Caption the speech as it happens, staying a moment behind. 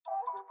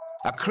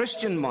A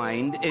Christian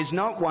mind is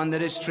not one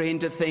that is trained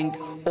to think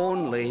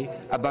only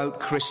about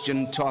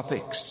Christian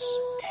topics.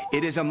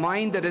 It is a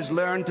mind that has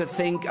learned to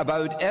think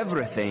about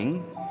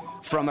everything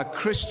from a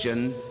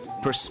Christian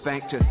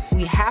perspective.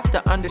 We have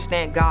to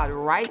understand God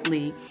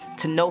rightly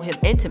to know him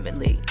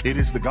intimately. It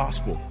is the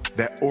gospel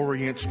that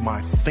orients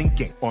my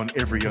thinking on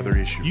every other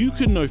issue. You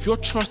can know, if you're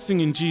trusting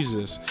in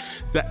Jesus,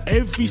 that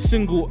every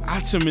single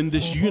atom in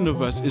this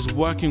universe is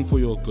working for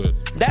your good.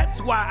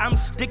 That's why I'm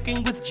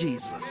sticking with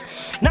Jesus.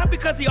 Not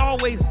because he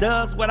always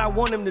does what I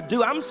want him to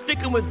do. I'm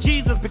sticking with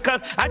Jesus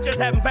because I just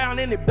haven't found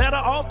any better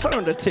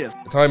alternative.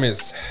 The time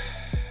is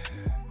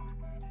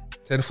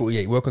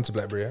 10:48. Welcome to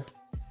Blackberry.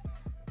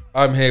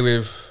 I'm here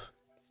with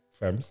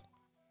Fems.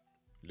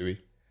 Louis.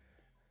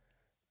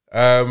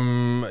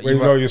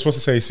 You're supposed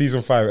to say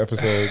season 5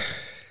 episode.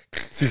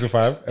 Season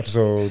 5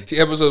 episode. The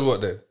episode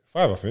what then?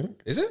 5, I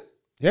think. Is it?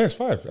 Yeah, it's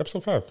 5.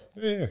 Episode 5.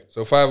 Yeah.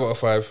 So 5 out of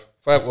 5.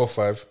 5 out of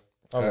 5.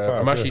 I'm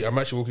yeah.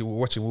 actually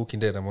watching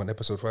Walking Dead. I'm on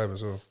episode 5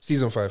 as well.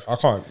 Season 5. I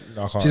can't.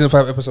 Season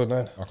 5, episode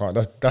 9. I can't.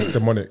 That's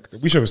demonic.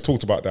 We should have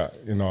talked about that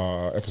in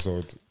our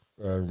episode,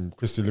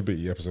 Christian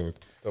Liberty episode.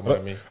 Don't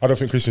mind me. I don't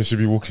think Christians should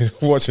be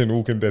watching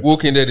Walking Dead.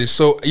 Walking Dead is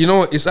so, you know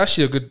what? It's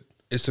actually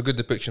it's a good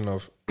depiction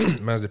of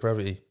man's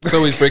depravity.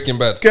 So is Breaking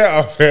Bad. Get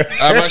up here.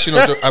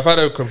 I've had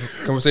a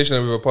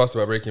conversation with a pastor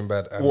about Breaking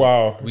Bad. And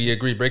wow. We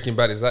agree Breaking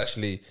Bad is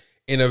actually,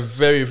 in a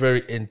very,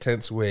 very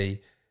intense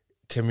way,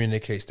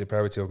 communicates the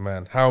depravity of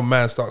man. How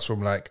man starts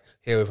from like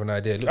here with an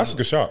idea. That's a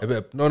good shot.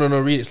 No,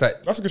 read it. It's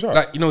like, that's a good shot.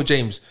 Like, you know,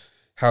 James,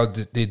 how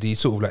the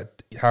sort of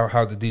like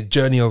how the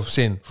journey of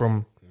sin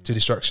from to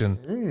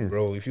destruction,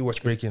 bro. If you watch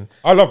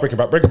I love Breaking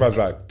Bad. Breaking Bad's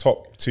like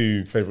top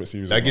 2 favorite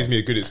series. That gives me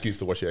a good excuse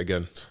to watch it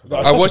again.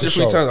 I watched it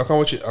 3 times. I can't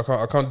watch it.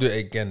 I can't do it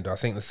again. Though. I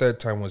think the 3rd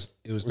time was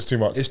too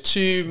much. It's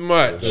too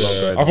much.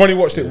 Yeah. I've only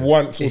watched it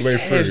once all the way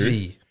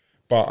heavy. through,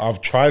 but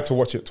I've tried to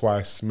watch it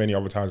twice, many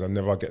other times. I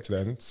never get to the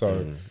end.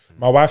 So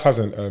my wife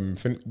hasn't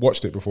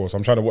watched it before, so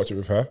I'm trying to watch it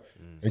with her.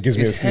 It gives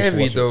me an excuse heavy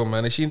to watch though, it.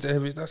 man. Is she into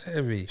heavy? That's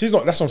heavy. She's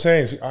not. That's what I'm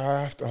saying.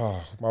 I have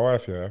to. My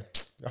wife, yeah.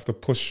 I have to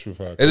push with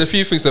her. There's a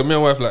few things that me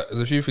and my wife like.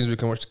 There's a few things we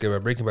can watch together.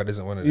 Breaking Bad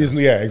isn't one of them.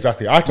 Yeah,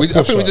 exactly. I think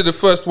we did the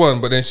first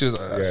one, but then she was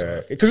like,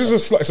 yeah, because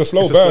it's a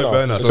slow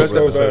burner. It's a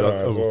slow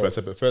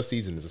burner. First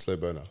season is a slow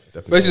burner.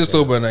 First season is a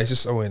slow burner. It's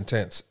just so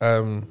intense.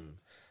 I'm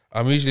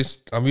usually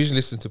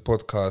listening to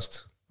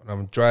podcasts when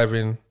I'm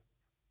driving.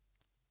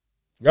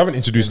 You haven't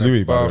introduced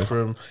Louis, by the way.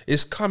 Bathroom.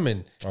 It's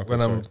coming when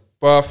sorry. I'm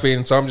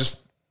bathing. So I'm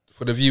just,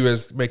 for the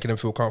viewers, making them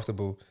feel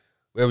comfortable.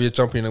 Wherever you're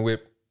jumping in a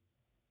whip,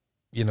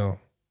 you know,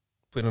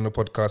 putting on a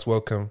podcast,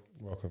 welcome.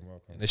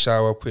 In the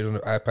shower, put it on the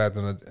iPad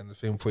and the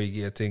thing before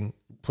you get a thing.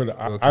 Put the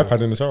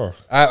iPad in the shower?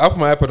 I put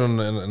my iPad on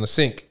the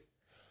sink.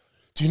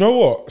 Do you know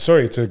what?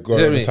 Sorry to go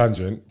on a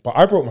tangent, but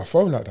I broke my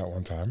phone like that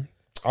one time.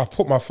 I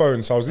put my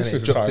phone, so I was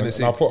listening to something,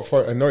 and I put a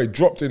phone, and no, it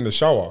dropped in the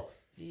shower.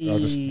 I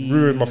just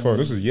ruined my phone.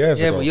 This was years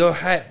ago. Yeah, but you're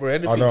hype, bro. I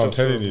know, I'm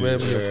telling you.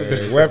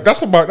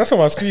 That's how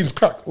my screen's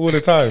cracked all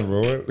the time,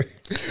 bro.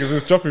 Because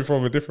it's dropping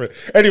from a different...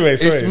 Anyway,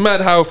 sorry. It's mad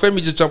how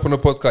Femi just jumped on a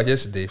podcast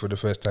yesterday for the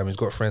first time. He's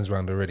got friends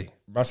around already.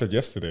 I said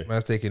yesterday.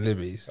 Man's taking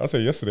liberties. I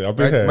said yesterday. I've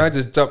been here. Man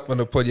just jumped on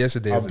the pod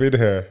yesterday. I've been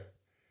here.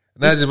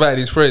 Now he's inviting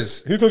his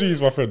friends. Who told you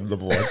he's my friend,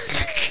 number one?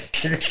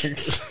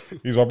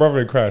 He's my brother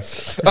in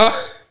Christ.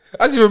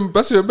 That's even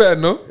better,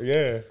 no?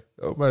 Yeah.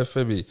 Oh, man,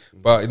 Femi.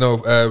 But, you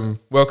know,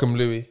 welcome,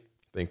 Louis.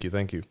 Thank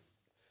you.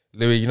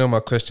 Louis, you know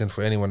my question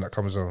for anyone that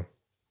comes on.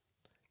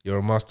 You're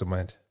a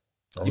mastermind.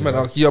 Oh, you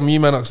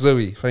man ask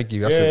Zoe. Thank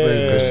you. That's a very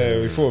good question.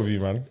 Yeah, we thought of you,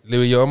 man.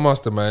 Louis, you're a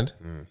mastermind.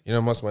 You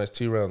know, mastermind is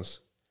 2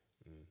 rounds.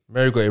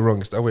 Mary got it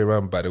wrong. It's the other way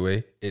around, by the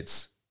way.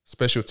 It's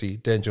specialty,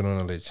 then general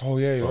knowledge. Oh,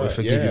 yeah, you're We right.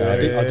 forgive you. I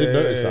did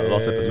notice that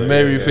last episode.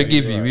 Mary, we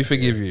forgive you. We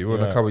forgive you. We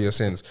want to cover your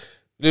sins.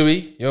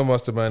 Louis, you're a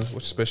mastermind.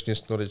 What's your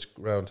specialist knowledge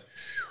round?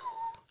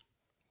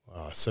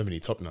 So many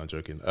top now,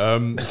 joking.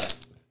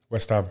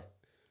 West Ham.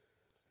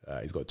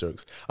 He's got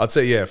jokes. I'd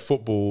say,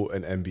 football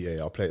and NBA.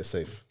 I'll play it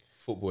safe.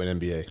 Football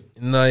and NBA.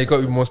 No, you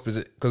got to be more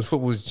specific because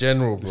football is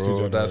general, bro.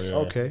 General, That's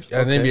okay.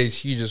 And NBA is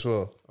huge as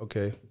well.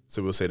 Okay.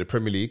 So we'll say the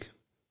Premier League.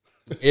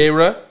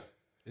 Era?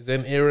 Is there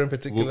an era in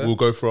particular? We'll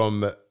go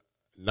from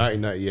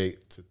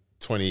 1998 to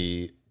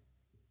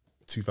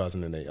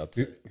 2008. I'd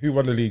say. Who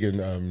won the league in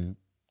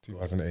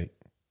 2008?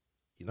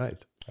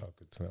 United. Oh,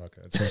 good to know.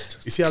 Okay.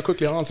 You see how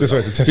quickly I answered? Just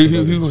wanted to test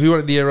who won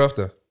it the year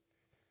after?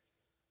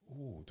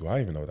 Ooh, do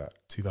I even know that?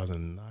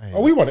 2009.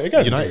 Oh, we won it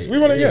again. United. We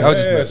won it again.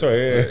 Yeah, Yeah,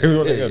 sorry. We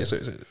won it again.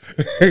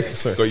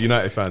 Sorry. Got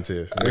United fans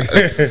here.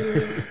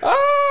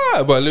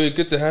 But Louis,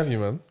 good to have you,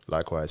 man.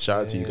 Likewise.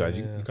 Shout out to you guys.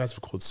 You guys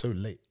record so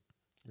late.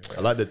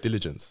 I like the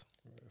diligence.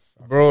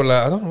 Bro,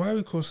 like, I don't know why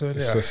we call so late.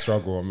 It's a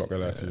struggle, I'm not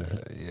going to lie to you.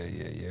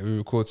 Yeah. We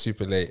record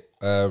super late.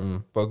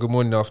 But good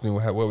morning, afternoon,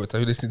 whatever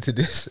time you listening to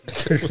this.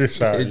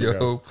 Shout out in you your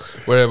guys. home,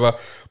 wherever.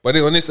 But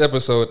on this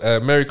episode,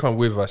 Mary can't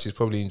with us. She's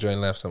probably enjoying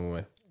life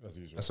somewhere. As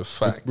usual. That's a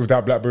fact. With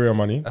that Blackberry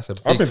money. That's a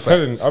big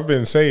I've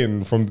been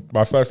saying from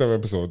my first ever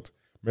episode,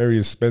 Mary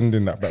is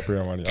spending that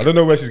Blackberry money. I don't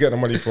know where she's getting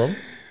the money from.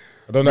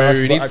 I don't know how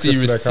Mary, she's we got need to see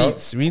access to their account.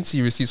 receipts. We need to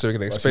see receipts so we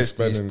can But she's expense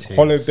these spending things.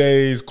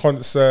 holidays,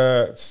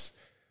 concerts,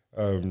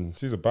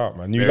 She's about,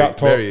 man. New Mary,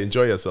 laptop. Mary,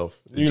 enjoy yourself.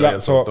 New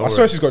laptop. I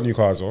swear she's got a new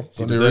car as well.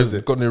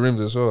 Got new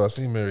rims as well. I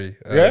see Mary.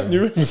 Yeah,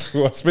 new rims.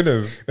 What,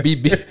 spinners?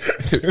 BB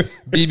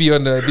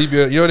on the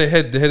BB. You're on the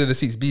head of the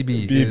seats.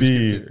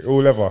 BB,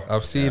 all leather.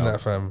 I've seen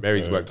that, fam.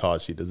 Mary's worked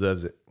hard. She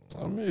deserves it.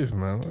 I'll move,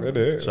 man.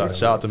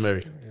 Shout out to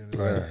Mary.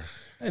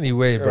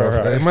 Anyway, bro,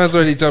 right. Man's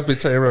already jumping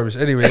saying rubbish.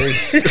 Anyway,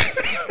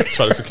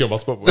 trying to secure my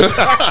spot. Boy.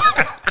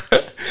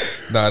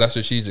 Nah, that's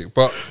strategic.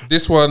 But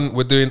this one,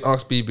 we're doing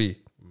AskBB.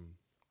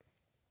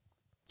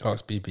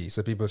 AskBB.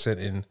 So people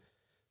sent in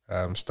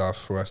stuff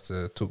for us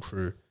to talk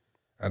through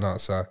and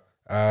answer.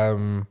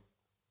 So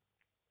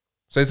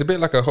it's a bit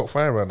like a hot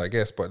fire round, I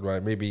guess, but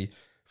like maybe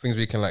things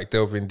we can like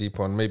delve in deep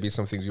on. Maybe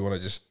some things we want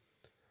to just,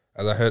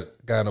 as I heard a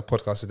guy on a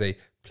podcast today,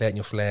 plant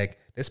your flag.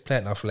 Let's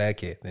plant our flag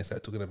here. And they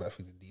start talking about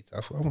things in detail.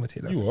 I thought, I want to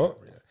take that. You what?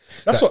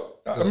 That's what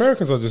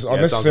Americans are just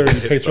unnecessarily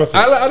patriotic.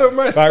 I don't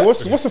mind. Like,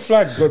 what's the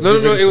flag? No.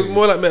 It was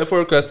more like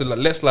metaphorical as to like,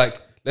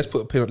 let's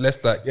put a pin.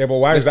 Let's like. Yeah, but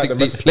why is that the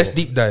metaphor? Let's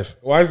deep dive.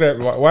 Why is that?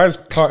 Why is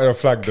part of a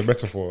flag the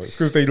metaphor? It's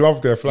because they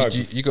love their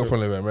flags. You got a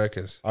problem with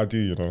Americans. I do,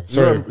 you know.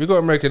 Sorry, we got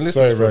American listeners.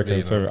 Sorry,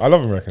 Americans. Sorry, I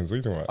love Americans. What are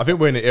you talking about? I think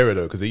we're in the era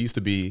though, because it used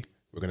to be.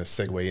 We're going to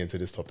segue into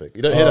this topic.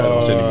 You don't hear that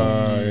much anymore.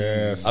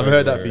 Yeah, I haven't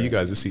heard that for you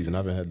guys this season. I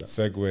haven't heard that.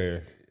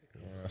 Segue.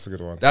 That's a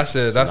good one.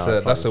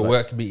 That's a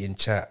work meeting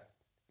chat.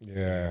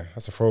 Yeah,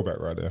 that's a throwback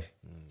right there.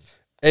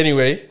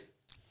 Anyway,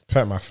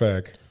 plant my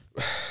flag.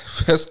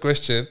 First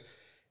question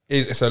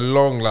is, it's a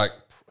long like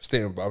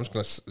statement, but I'm just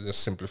gonna just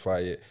simplify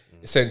it.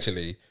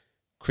 Essentially,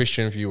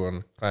 Christian view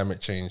on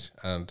climate change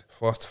and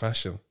fast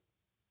fashion.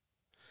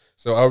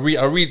 So I'll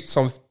read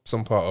some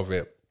part of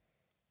it.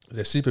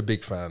 They're super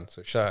big fan,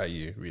 so shout out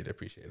you. Really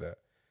appreciate that.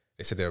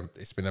 They said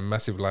it's been a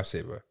massive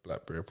lifesaver,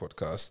 Blackberry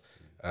podcast.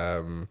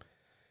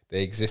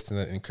 They exist in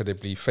an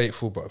incredibly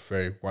faithful but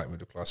very white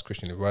middle class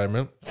Christian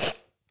environment.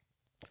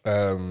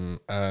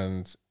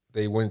 And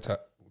they want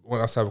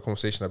us to have a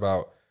conversation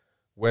about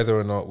whether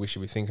or not we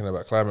should be thinking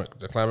about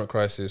the climate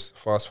crisis,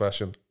 fast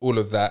fashion, all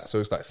of that. So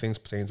it's like things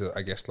pertaining to,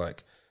 I guess,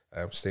 like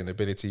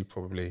sustainability,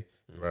 probably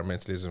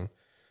environmentalism.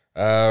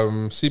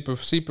 Super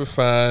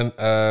fan.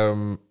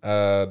 So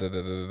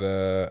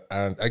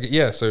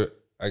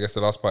I guess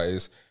the last part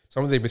is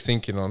something they've been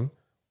thinking on.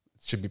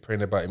 Should be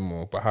praying about it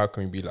more. But how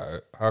can we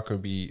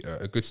be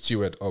a good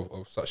steward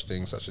of such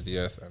things such as the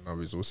earth and our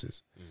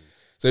resources?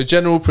 So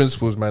general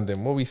principles, man.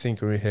 Then what we think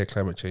when we hear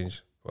climate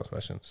change, fast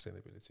fashion,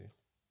 sustainability.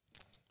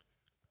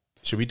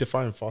 Should we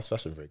define fast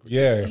fashion very quickly?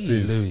 Yeah,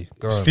 please. Louis,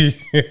 go on.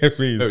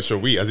 Please. No, shall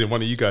we? As in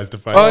one of you guys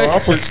define.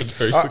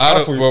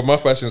 Well, my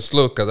fashion's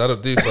slow because I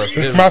don't do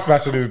fashion. My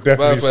fashion is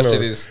definitely slow. My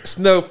fashion is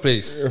snow,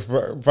 please.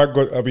 Thank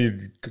God. I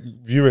mean,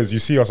 viewers, you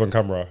see us on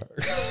camera.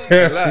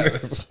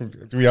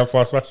 Do we have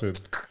fast fashion?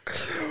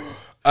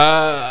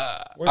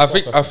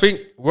 I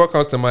think what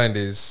comes to mind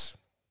is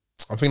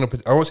I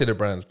won't say the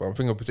brands, but I'm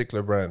thinking of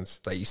particular brands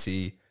that you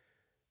see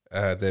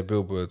their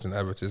billboards and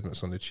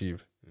advertisements on the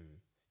tube.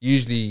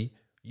 Usually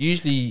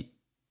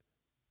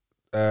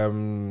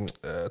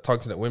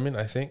targeting at women.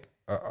 I think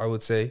I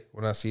would say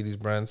when I see these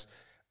brands,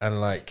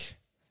 and like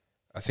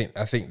I think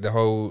the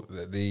whole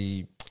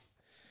the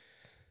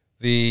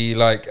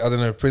like I don't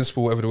know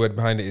principle, whatever the word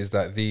behind it is,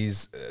 that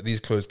these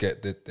clothes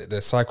get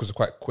the cycles are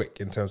quite quick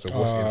in terms of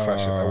what's in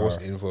fashion and what's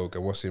in vogue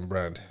and what's in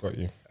brand. Got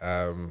you.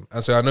 And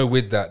so I know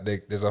with that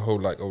there's a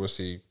whole like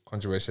obviously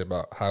controversy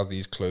about how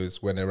these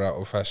clothes, when they're out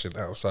of fashion,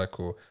 out of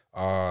cycle,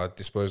 are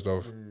disposed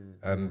of,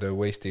 and the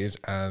wastage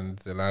and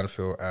the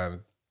landfill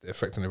and the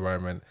effect on the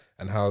environment,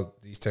 and how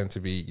these tend to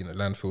be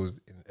landfills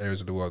in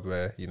areas of the world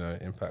where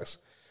it impacts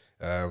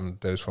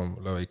those from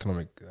low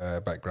economic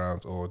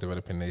backgrounds or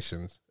developing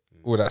nations.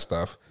 All that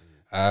stuff,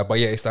 but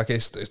yeah, it's like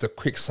it's the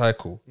quick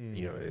cycle,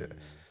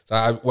 So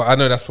I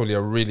know that's probably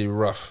a really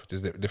rough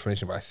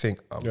definition, but I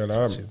think that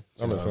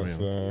makes sense.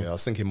 I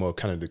was thinking more of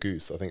Canada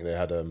Goose. I think they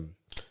had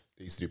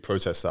they used to do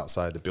protests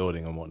outside the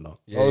building and whatnot.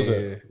 Yeah, was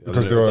it?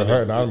 Because they were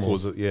hurting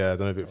animals. I don't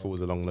know if it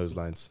falls along those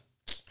lines.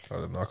 I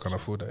don't know. I can't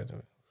afford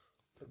that.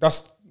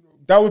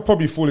 That would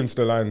probably fall into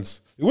the lines.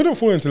 It wouldn't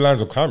fall into the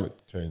lines of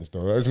climate change,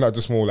 though. Isn't that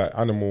just more like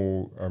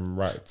animal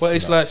rights? But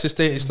it's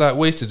like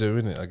ways to do,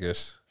 isn't it? I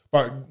guess.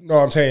 But no,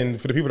 I'm saying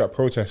for the people that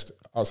protest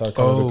outside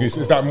Canada Goose,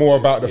 is that more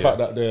about the fact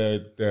that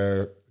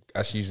they're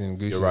actually using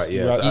gooses? You're right,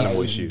 yeah, it's an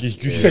animal issue.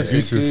 You said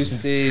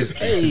gooses.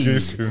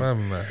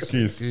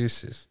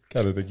 Gooses.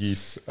 Canada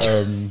geese.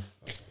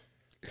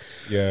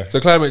 Yeah. So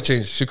climate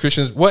change. Should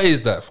Christians? What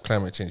is that for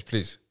climate change?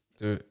 Please,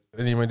 do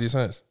anyone do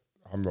science?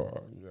 I'm not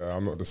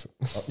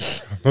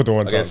the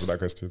one to answer that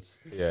question.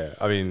 Yeah,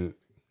 I mean,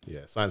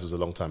 science was a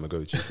long time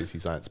ago,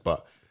 GCSE science,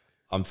 but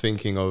I'm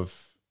thinking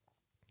of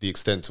the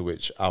extent to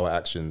which our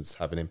actions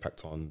have an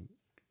impact on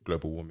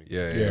global warming.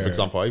 Yeah. For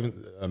example,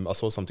 I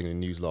saw something in the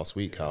news last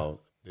week how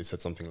they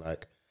said something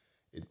like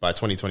by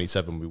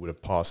 2027 we would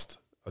have passed,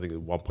 I think,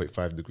 the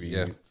 1.5 degree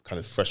kind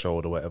of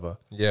threshold or whatever.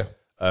 Yeah.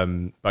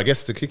 But I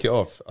guess to kick it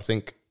off, I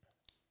think,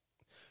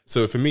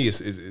 so for me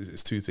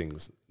it's two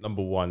things.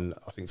 Number one,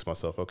 I think to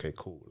myself, okay,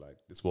 cool, like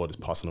this world is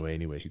passing away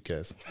anyway, who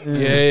cares?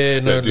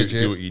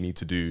 Do what you need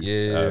to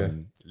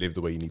do. live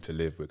the way you need to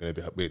live.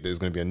 There's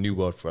going to be a new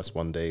world for us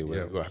one day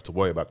where we don't have to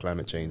worry about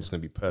climate change. It's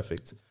going to be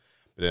perfect.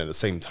 But then at the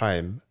same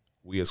time,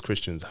 we as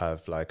Christians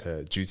have like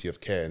a duty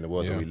of care in the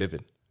world that we live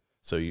in.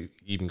 So you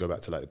even go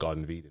back to like the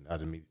Garden of Eden.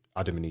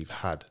 Adam and Eve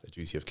had a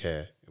duty of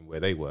care in where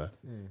they were,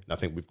 and I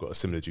think we've got a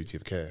similar duty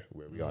of care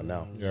where we are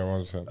now. Yeah,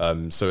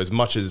 100%. So as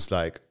much as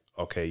like,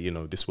 okay, you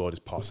know, this world is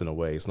passing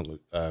away. It's not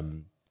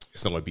going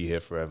to be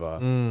here forever.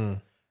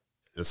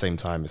 At the same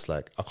time, it's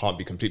like I can't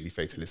be completely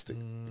fatalistic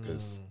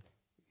because,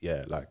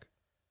 like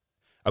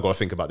I got to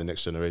think about the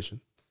next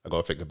generation. I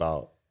got to think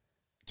about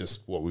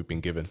just what we've been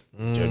given.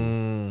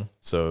 Generally.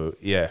 So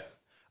yeah,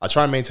 I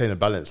try and maintain a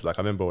balance. Like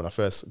I remember when I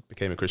first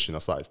became a Christian, I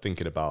started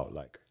thinking about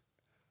like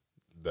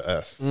the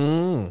earth.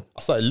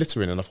 I started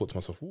littering, and I thought to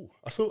myself, "Ooh,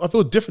 I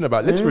feel different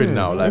about littering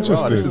now." Like,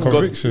 wow, this is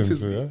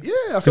convictions.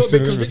 I feel a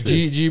bit convicted.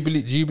 Do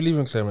you believe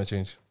in climate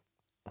change?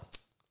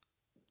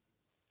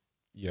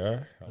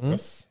 Yeah,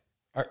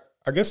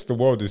 I guess the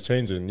world is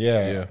changing.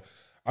 Yeah.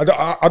 I don't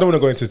want to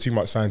go into too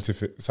much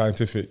scientific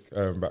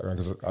background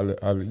because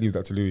I'll leave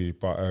that to Louis.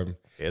 But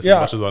as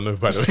much as I know,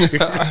 by the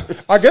way.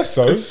 I guess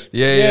so.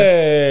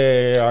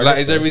 Yeah. Like,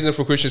 is there a reason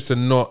for Christians to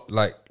not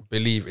like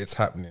believe it's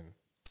happening?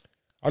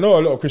 I know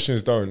a lot of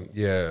Christians don't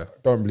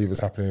believe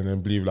it's happening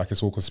and believe like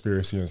it's all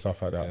conspiracy and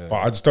stuff like that. Yeah. But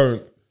I just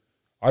don't.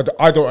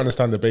 I don't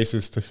understand the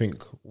basis to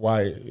think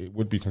why it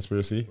would be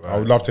conspiracy. Right. I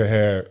would love to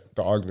hear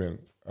the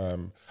argument.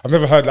 I've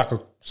never heard like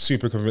a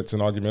super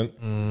convincing argument.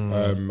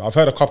 I've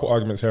heard a couple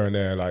arguments here and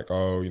there, like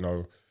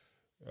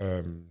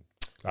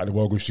like the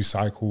world goes through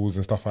cycles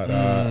and stuff like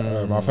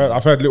that.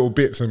 I've heard little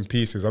bits and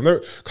pieces. I know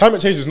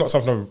climate change is not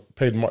something I've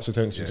paid much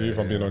attention to, if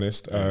I'm being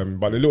honest.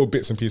 But the little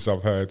bits and pieces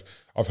I've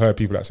heard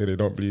people that say they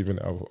don't believe in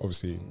it.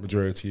 Obviously,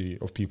 majority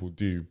of people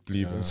do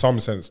believe in some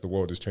sense the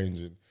world is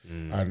changing,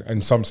 and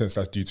in some sense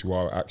that's due to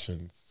our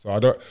actions. So I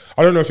don't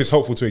know if it's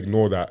helpful to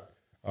ignore that,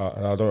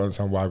 and I don't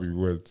understand why we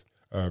would.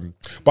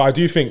 But I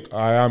do think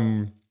I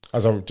am,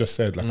 as I've just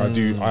said, like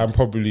I am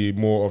probably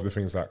more of the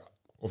things like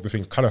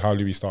kind of how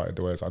Louis started,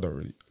 whereas I don't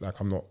really like.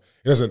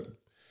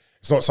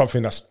 It's not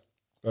something that's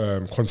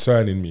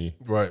concerning me,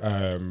 right?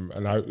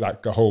 And I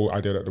like the whole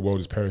idea that the world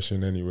is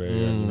perishing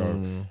anyway, and you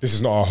know this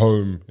is not our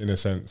home in a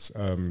sense.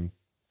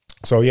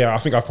 So yeah, I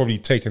think I've probably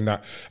taken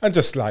that, and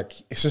just like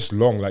it's just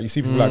long. Like you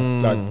see people like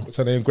what's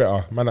her name,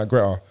 Greta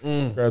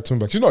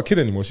Thunberg. She's not a kid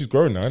anymore. She's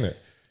grown now, isn't it?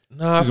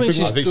 No, I think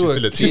she's still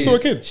a kid. She's still a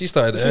kid. She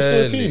started She's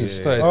still a teen.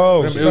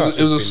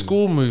 It was a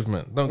school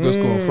movement. Don't go to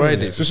school on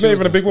Friday. So she's not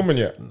even a big woman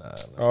yet. Nah.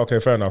 Oh, okay,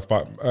 fair enough.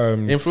 But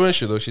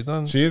influential though, she's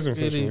done. She is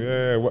influential.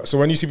 Really? Yeah. So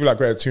when you see people like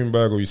Greta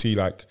Thunberg, or you see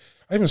like,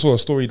 I even saw a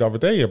story the other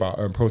day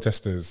about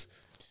protesters.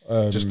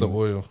 Just the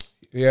oil.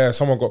 Yeah,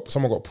 someone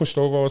got pushed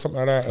over or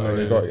something like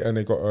that, and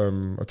they got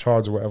a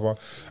charge or whatever.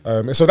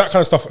 And so that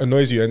kind of stuff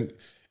annoys you, and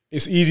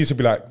it's easy to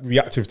be like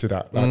reactive to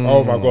that. Like,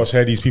 oh my gosh,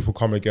 here these people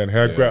come again.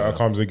 Here Greta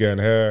comes again.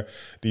 Here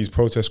these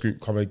protest group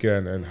come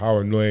again, and how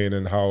annoying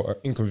and how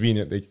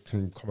inconvenient they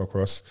can come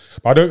across.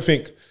 But I don't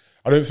think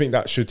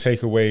that should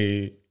take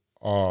away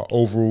our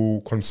overall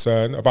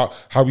concern about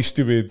how we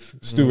steward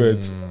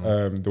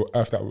the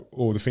earth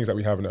all the things that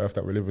we have in the earth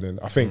that we're living in.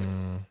 I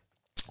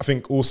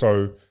think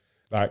also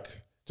like,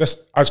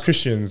 just as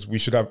Christians, we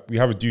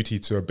have a duty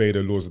to obey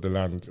the laws of the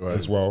land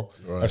as well,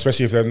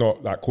 especially if they're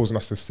not like causing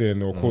us to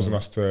sin or causing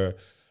us to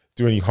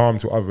do any harm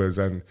to others.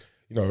 And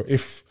you know,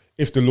 if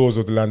the laws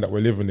of the land that we're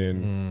living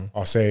in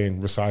are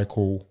saying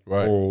recycle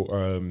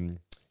or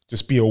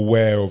just be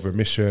aware of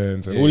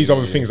emissions and all these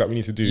other things that we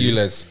need to do,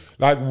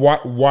 like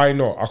why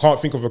not? I can't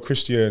think of a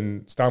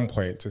Christian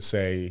standpoint to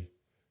say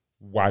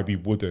why we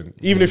wouldn't,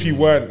 even if you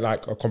weren't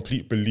like a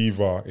complete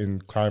believer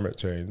in climate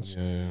change.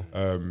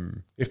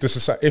 If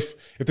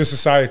the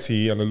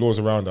society and the laws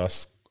around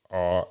us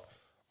are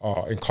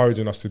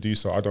encouraging us to do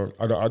so, I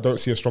don't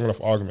see a strong enough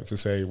argument to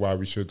say why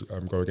we should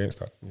go against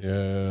that.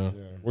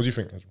 What do you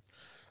think?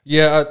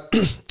 Yeah,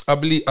 I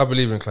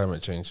believe in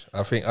climate change.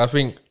 I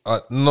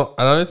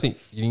don't think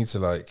you need to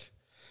like.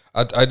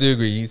 I do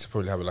agree. You need to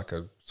probably have like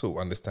a sort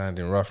of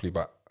understanding roughly,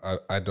 but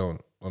I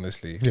don't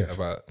honestly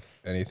about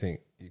anything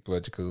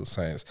ecological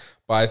science.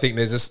 But I think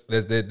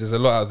there's a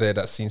lot out there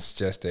that seems to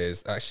suggest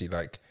there's actually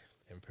like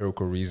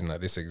empirical reason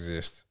that this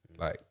exists.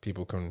 Like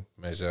people can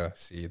measure,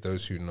 see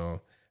those who know.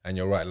 And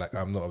you're right. Like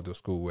I'm not of the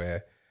school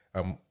where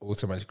I'm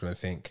automatically going to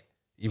think,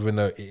 even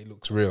though it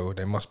looks real,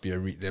 there must be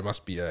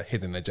a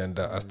hidden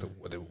agenda as to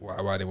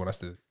why they want us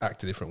to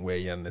act a different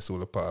way, and it's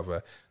all a part of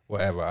a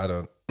whatever. I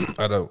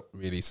don't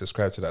really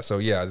subscribe to that. So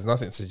yeah, there's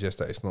nothing to suggest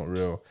that it's not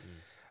real.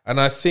 And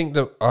I think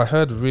that I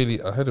heard a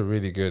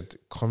really good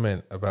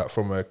comment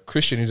from a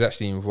Christian who's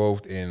actually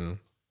involved in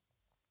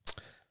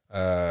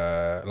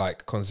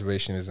like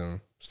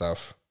conservationism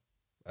stuff,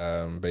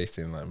 based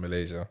in like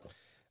Malaysia,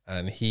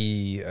 and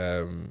he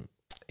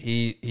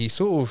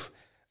sort of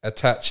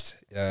attached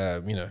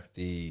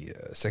the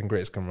second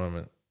greatest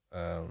commandment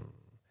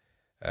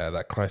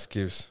that Christ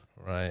gives,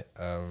 right?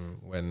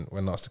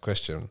 When asked the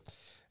question,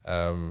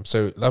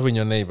 so loving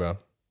your neighbor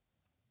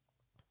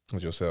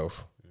as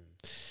yourself.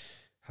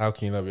 How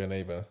can you love your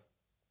neighbor?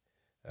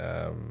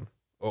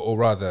 Or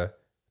rather,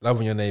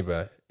 loving your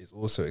neighbor is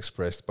also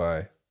expressed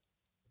by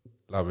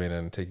loving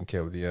and taking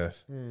care of the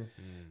earth,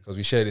 because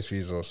we share this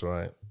resource,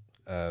 right?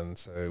 And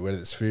so whether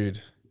it's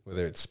food,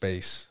 whether it's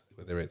space,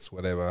 whether it's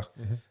whatever,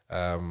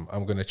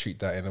 I'm going to treat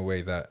that in a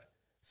way that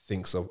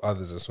thinks of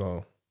others as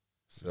well.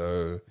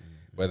 So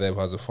whether I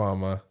was a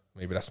farmer,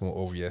 maybe that's more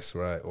obvious,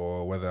 right?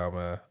 Or whether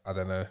I'm I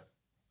don't know,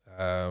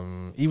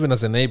 even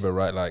as a neighbor,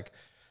 right? Like,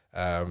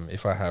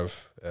 if I have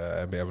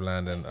a bit of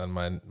land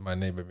and my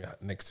neighbor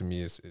next to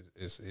me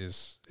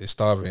is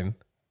starving,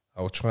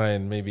 I'll try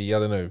and maybe, I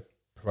don't know,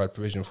 provide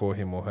provision for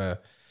him or her,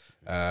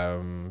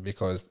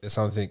 because it's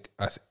something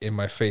in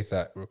my faith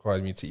that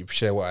requires me to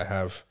share what I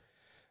have,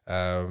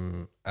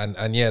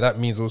 and yeah, that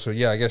means also,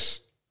 I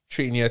guess,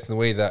 treating the earth in a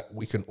way that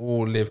we can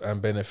all live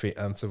and benefit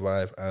and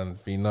survive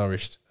and be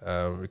nourished,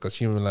 because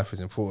human life is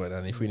important,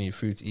 and if we need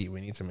food to eat,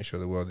 we need to make sure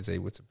the world is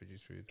able to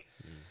produce food.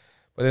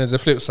 But then there's the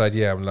flip side.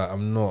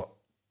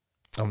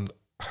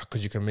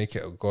 Because you can make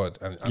it a god,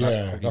 and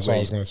that's what I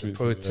was going to speak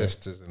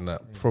protesters and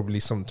that.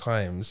 Probably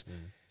sometimes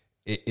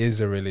it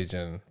is a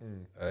religion.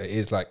 It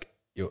is like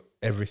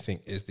everything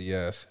is the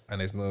earth,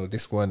 and there's no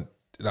this one,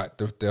 like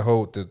the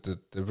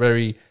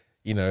very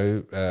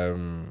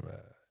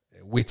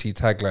witty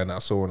tagline I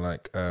saw on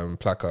like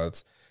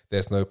placards.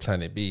 There's no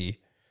planet B.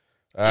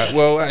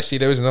 Well, actually,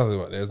 there is another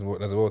one. There's a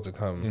world to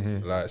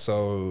come. Like,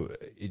 so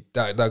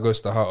that goes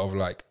to the heart of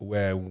like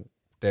where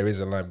there is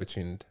a line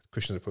between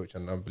Christian approach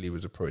and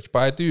unbelievers approach. But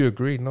I do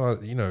agree. No,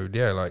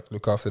 like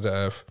look after the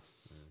earth.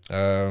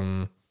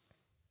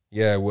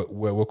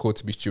 We're called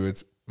to be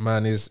stewards.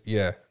 Man is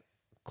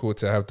called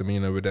to have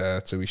dominion over the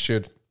earth. So we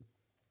should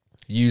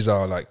use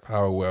our like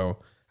power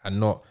well and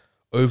not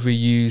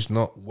overuse,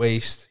 not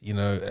waste.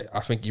 I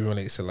think even when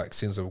it's like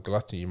sins of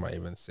gluttony, you might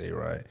even say,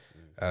 right?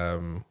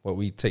 What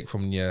we take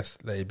from the earth,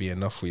 let it be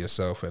enough for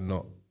yourself and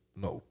not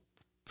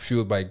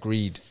fueled by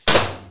greed.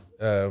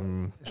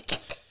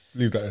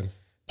 Leave that in.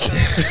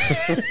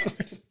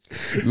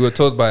 We were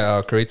told by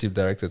our creative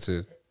director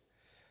to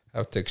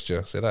have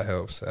texture, so that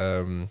helps.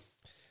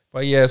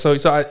 But yeah, so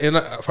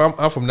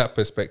I'm from that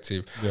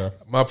perspective.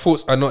 My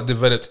thoughts are not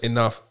developed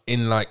enough.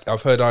 In like,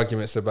 I've heard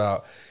arguments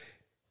about,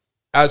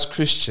 as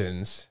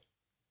Christians,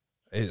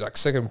 it's like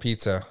Second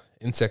Peter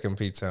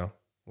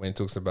when it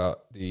talks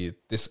about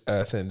this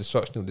earth and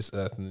destruction of this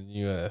earth and the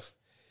new earth.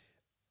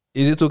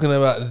 Is it talking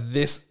about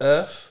this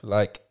earth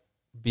like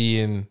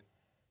being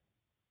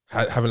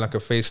having like a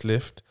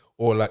facelift,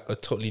 or like a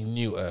totally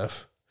new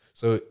earth?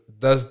 So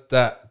does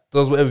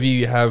whatever view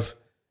you have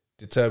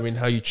determine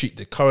how you treat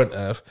the current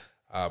earth?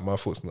 My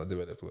thoughts not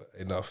developed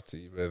enough to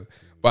even.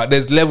 But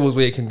there's levels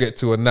where you can get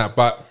to on that.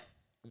 But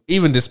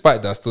even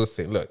despite that, I still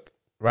think, look,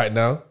 right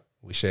now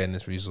we're sharing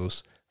this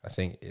resource. I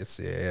think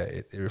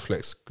it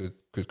reflects good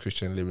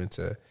Christian living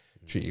to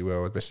treat you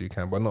well as best you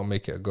can, but not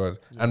make it a god,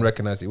 and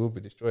recognize it will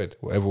be destroyed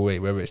whatever way,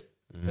 whether it's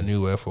a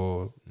new earth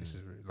or this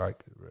is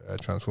like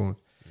transformed.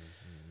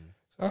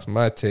 That's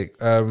my take.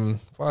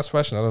 Fast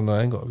fashion, I don't know.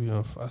 I ain't got a view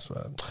on fast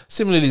fashion.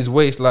 Similarly, is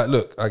waste. Like,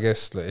 look, I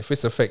guess if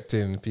it's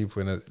affecting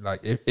people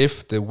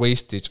if the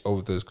wastage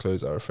of those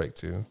clothes are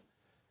affecting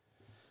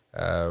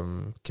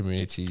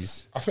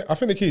communities, I think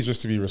the key is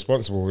just to be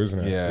responsible, isn't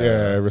it?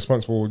 Yeah,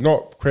 responsible.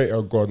 Not create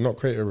a god, not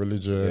create a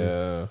religion.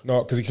 Yeah,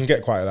 not because it can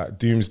get quite like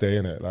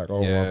doomsday, innit? Like,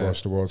 oh my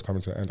gosh, the world's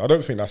coming to an end. I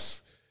don't think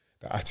that's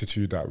the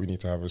attitude that we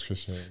need to have as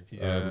Christians.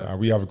 And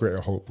we have a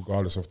greater hope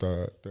regardless of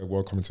the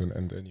world coming to an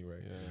end anyway.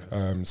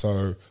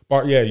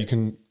 But you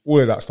can, all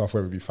of that stuff,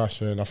 whether it be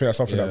fashion, I think that's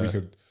something that we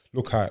could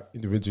look at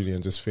individually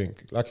and just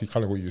think, like you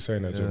kind of what you were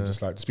saying there, Jim,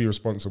 just be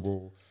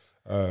responsible.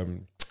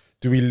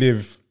 Do we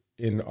live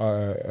in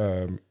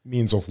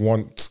means of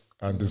want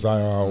and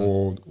desire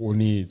or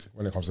need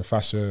when it comes to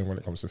fashion, when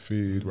it comes to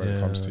food, when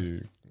it comes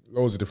to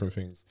loads of different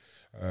things,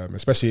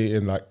 especially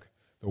in like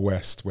the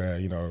West where,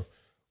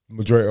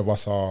 majority of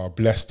us are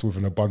blessed with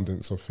an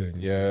abundance of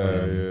things.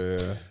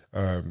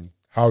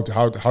 How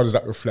does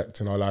that reflect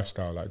in our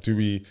lifestyle? Like, do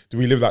we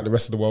live like the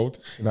rest of the world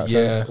in that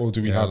sense, or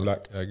do we have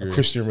like a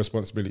Christian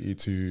responsibility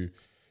to,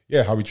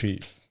 how we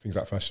treat things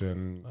like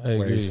fashion,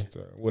 waste,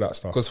 all that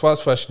stuff? Because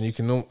fast fashion, you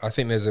can. I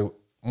think there's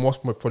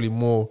probably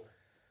more.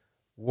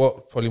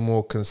 What probably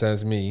more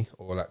concerns me,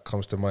 or like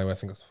comes to mind when I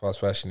think of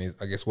fast fashion, is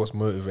I guess what's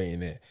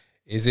motivating it.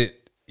 Is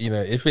it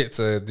if it's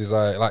a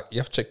desire, like you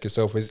have to check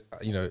yourself. Is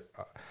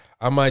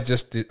am I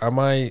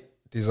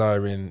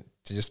desiring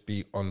to just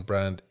be on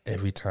brand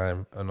every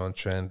time and on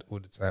trend all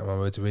the time? My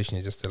motivation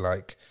is just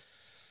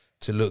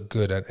to look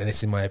good and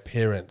it's in my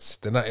appearance.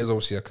 Then that is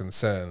obviously a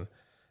concern.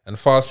 And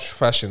fast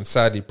fashion,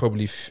 sadly,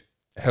 probably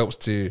helps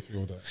to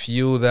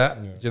fuel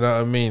that. Do you know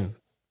what I mean?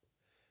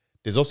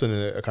 There's often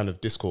a kind of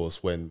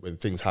discourse when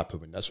things happen,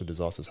 when natural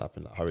disasters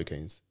happen, like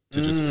hurricanes,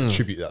 to just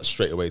attribute that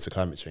straight away to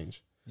climate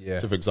change. Yeah.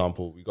 So, for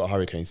example, we got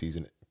hurricane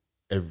season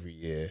every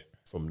year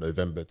from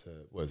November to,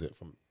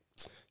 from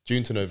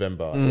June to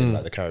November in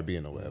like the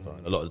Caribbean or whatever.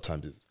 And a lot of the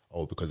times it's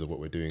because of what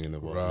we're doing in the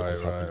world. Right.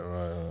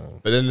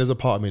 But then there's a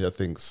part of me that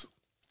thinks,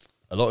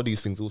 a lot of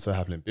these things also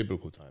happen in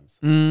biblical times,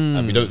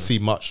 and we don't see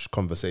much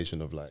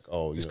conversation of like,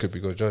 oh, This could be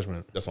God's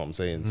judgment. That's what I'm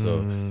saying. So,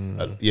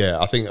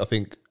 I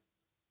think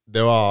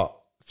there are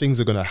things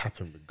are going to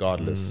happen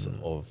regardless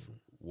of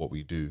what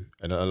we do,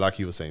 and like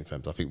you were saying,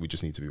 Fems, I think we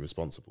just need to be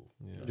responsible.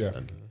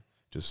 And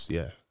just we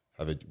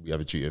have a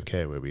duty of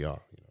care where we are.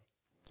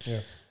 You know?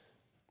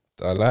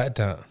 I like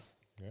that.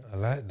 I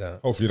like that.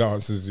 Hopefully that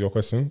answers your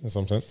question in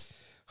some sense.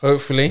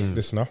 Hopefully.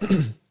 Listener.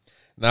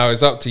 Now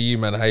it's up to you,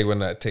 man, how you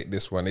want to take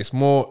this one. It's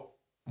more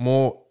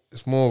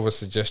of a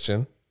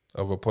suggestion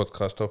of a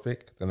podcast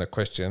topic than a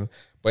question,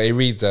 but it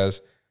reads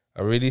as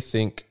I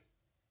think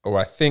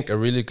a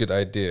really good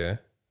idea.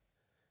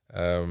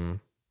 I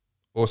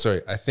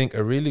think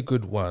a really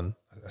good one,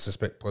 I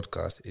suspect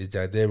podcast, is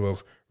the idea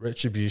of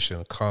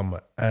retribution,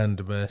 karma,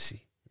 and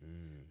mercy.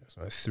 That's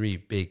my 3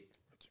 big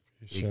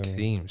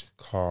themes.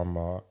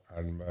 Karma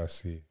and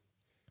mercy.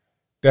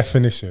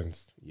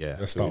 Definitions. Yeah,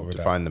 Let's start with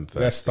define that. them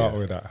first. Let's start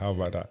with that. How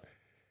about that?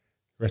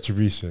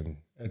 Retribution.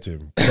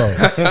 Jim,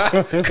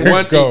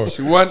 go.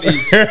 One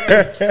each.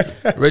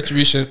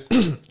 Retribution.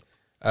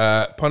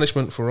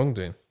 Punishment for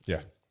wrongdoing.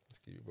 Yeah. Let's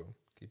keep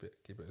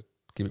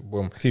it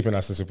boom. Keep it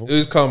nice and simple.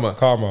 Who's karma?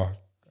 Karma.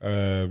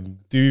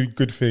 Do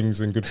good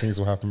things and good things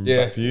will happen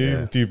back to you.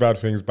 Yeah. Do bad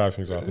things will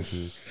happen to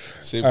you.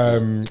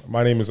 Simple.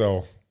 My name is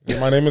El.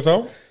 My name is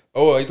El?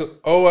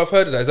 I've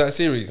heard of that. Is that a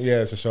series?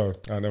 Yeah, it's a show.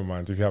 Never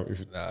mind.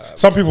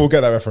 Some people will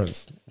get that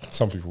reference.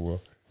 Some people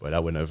will. Well,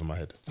 that went over my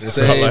head. It was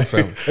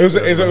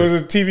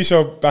a TV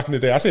show back in the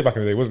day. I say back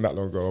in the day, it wasn't that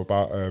long ago,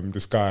 about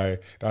this guy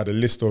that had a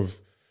list of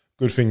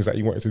good things that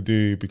he wanted to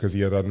do because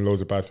he had done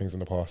loads of bad things in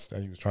the past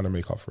and he was trying to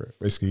make up for it.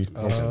 Basically,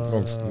 long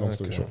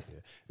story short.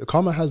 Yeah.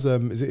 Karma has,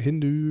 is it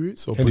Hindu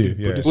roots or Hindu,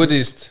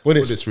 Buddhist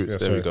Buddhist roots?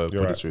 Yeah, there we go.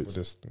 Buddhist right. roots.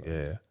 Buddhist.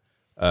 Yeah.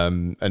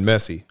 And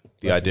mercy,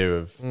 the idea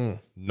of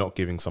not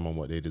giving someone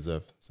what they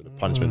deserve. So the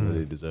punishment that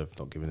they deserve,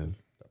 not giving them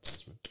that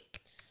punishment.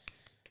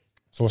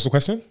 So what's the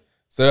question?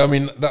 So I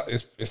mean,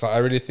 it's like I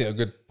really think a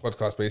good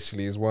podcast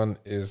basically is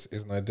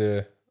an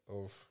idea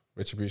of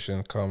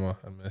retribution, karma,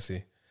 and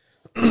mercy.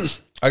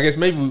 I guess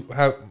maybe we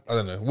have, I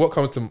don't know what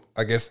comes to,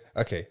 I guess,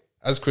 okay,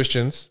 as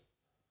Christians,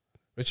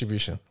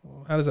 retribution.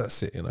 How does that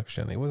sit in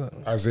Christianity?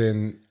 As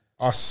in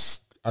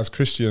us as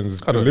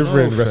Christians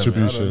delivering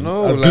retribution.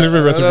 I don't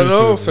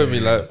know,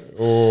 Femi,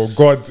 or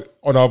God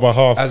on our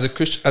behalf. As a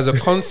Christian, as a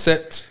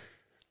concept,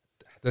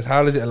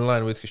 how does it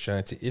align with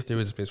Christianity? If there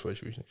is a place for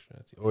retribution in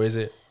Christianity, or is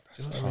it?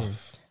 That's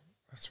tough.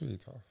 That's really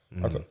tough.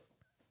 I don't.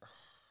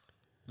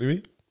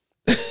 Louis?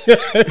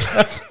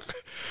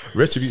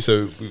 Retribution.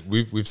 So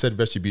we've said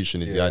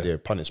retribution is the idea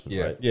of punishment,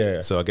 right? Yeah.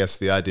 So I guess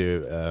the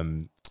idea,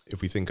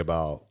 if we think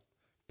about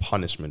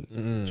punishment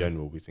in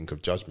general, we think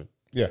of judgment.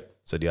 Yeah.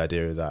 So the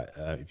idea that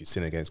if you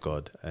sin against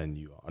God and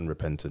you are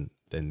unrepentant,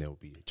 then there will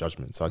be a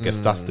judgment. So I guess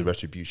that's the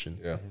retribution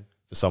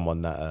for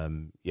someone that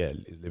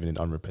is living in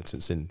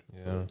unrepentant sin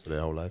for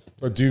their whole life.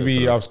 But do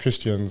we as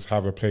Christians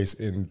have a place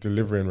in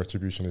delivering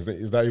retribution? Is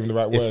that even the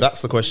right word? If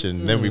that's the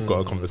question, then we've got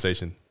a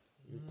conversation.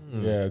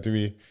 Yeah, do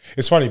we?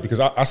 It's funny because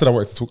I said I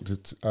wanted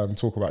to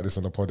talk about this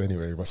on the pod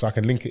anyway, but so I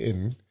can link it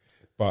in.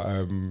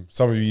 But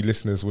some of you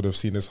listeners would have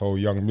seen this whole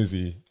Young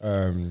Mizzy.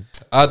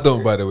 I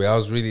don't, by the way. I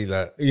was really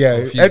like,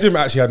 Edgem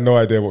actually had no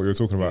idea what we were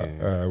talking about,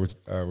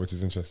 which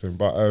is interesting.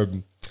 But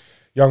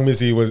Young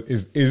Mizzy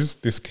is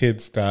this kid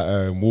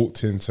that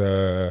walked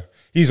into.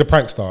 He's a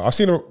prankster. I've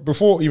seen him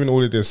before even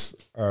all of this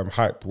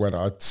hype when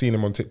I'd seen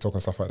him on TikTok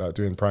and stuff like that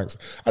doing pranks.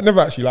 I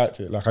never actually liked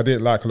it. Like I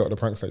didn't like a lot of the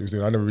pranks that he was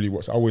doing. I never really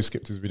watched. I always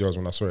skipped his videos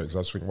when I saw it because I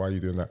was thinking, why are you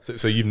doing that?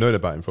 So you've known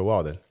about him for a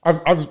while then?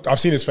 I've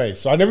seen his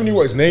face. So I never knew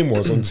what his name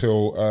was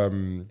until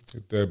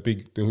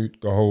the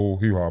whole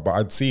hoo-ha. But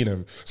I'd seen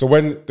him. So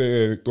when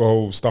the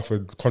whole stuff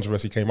and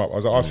controversy came up, I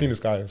was like, I've seen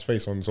this guy's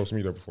face on social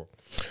media before.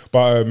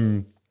 But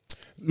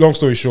long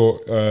story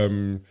short,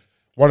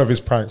 one of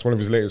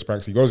his latest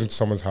pranks, he goes into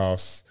someone's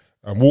house.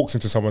 Walks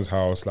into someone's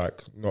house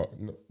like not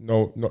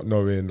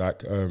knowing like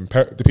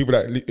the people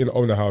that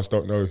own the house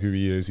don't know who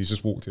he is. He's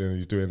just walked in.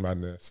 He's doing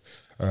madness.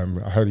 I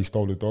heard he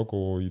stole a dog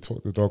or he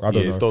took the dog. I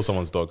don't know. He stole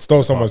someone's dog.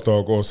 Stole someone's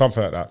dog or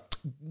something like that.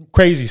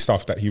 Crazy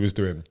stuff that he was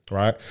doing.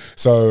 Right.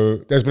 So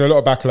there's been a lot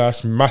of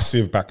backlash,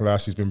 massive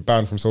backlash. He's been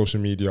banned from social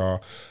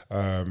media.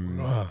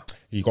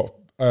 He got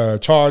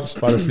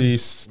charged by the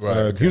police.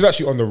 He was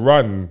actually on the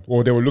run,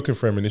 or they were looking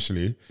for him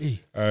initially.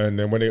 And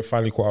then when they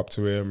finally caught up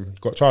to him, he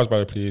got charged by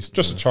the police.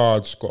 Just a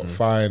charge, got a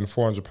fine,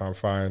 £400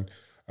 fine.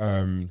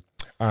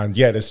 And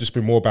yeah, there's just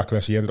been more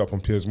backlash. He ended up on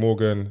Piers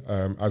Morgan.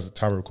 As the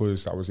time of recording,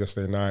 that was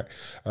yesterday night.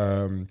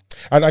 And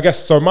I guess,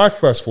 so my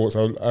first thoughts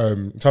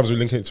in terms of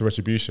linking it to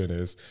retribution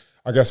is,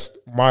 I guess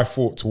my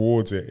thought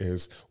towards it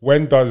is,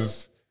 when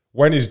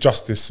is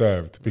justice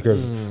served?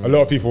 Because a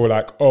lot of people were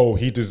like, oh,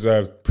 he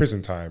deserved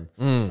prison time.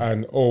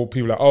 And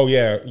people are like, oh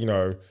yeah,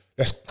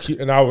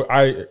 and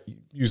I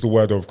used the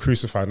word of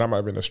crucify, and that might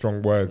have been a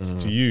strong word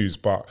to use,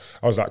 but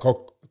I was like,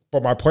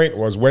 but my point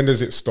was, when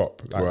does it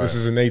stop? Like, this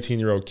is an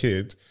 18-year-old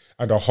kid,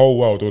 and the whole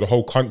world or the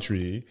whole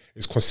country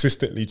is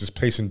consistently just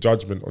placing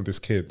judgment on this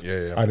kid.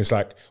 And it's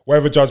like,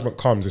 whatever judgment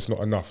comes, it's not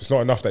enough. It's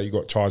not enough that you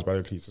got charged by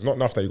the police. It's not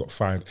enough that you got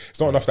fined.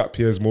 It's not enough that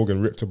Piers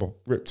Morgan ripped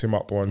him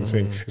up on the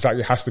thing. It's like,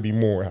 it has to be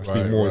more. It has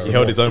to be more. He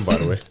held his own, by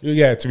the way.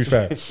 Yeah, to be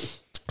fair.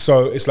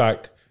 So it's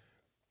like,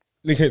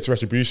 linking it to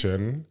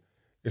retribution,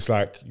 it's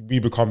like we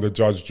become the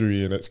judge,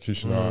 jury, and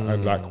executioner.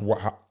 And like,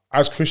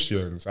 as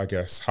Christians, I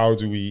guess, how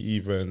do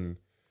we, and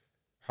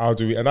I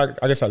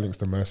guess that links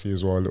to mercy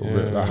as well a little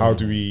bit. Like, how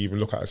do we even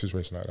look at a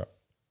situation like that?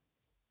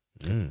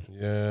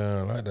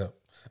 Yeah, I like that.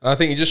 And I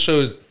think it just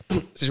shows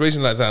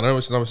situations like that. And I know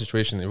it's another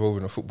situation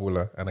involving a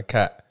footballer and a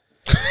cat,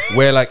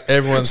 where like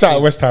everyone Shout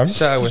out West Ham,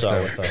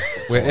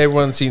 where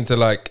everyone seemed to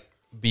like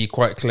be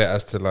quite clear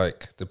as to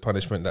like the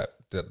punishment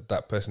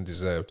that person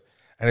deserved.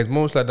 And it's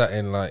most like that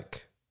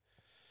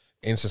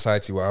in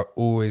society, where I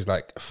always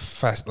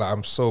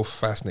I'm so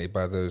fascinated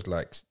by those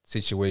like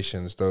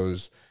situations,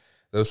 those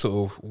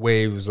sort of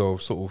waves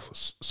of sort of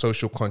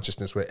social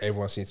consciousness where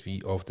everyone seems to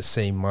be of the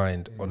same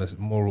mind on a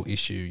moral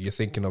issue. You're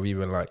thinking of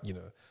even like, you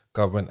know,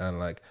 government and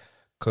like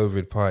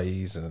COVID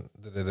parties and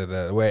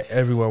where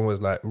everyone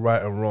was like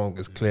right and wrong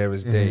as clear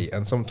as day.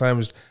 And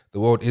sometimes the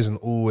world isn't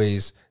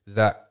always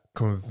that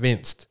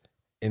convinced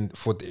in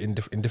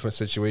different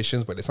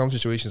situations, but there's some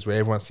situations where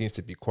everyone seems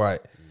to be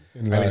quite.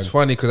 And it's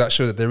funny because that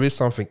shows that there is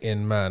something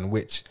in man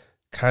which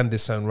can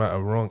discern right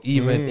and wrong,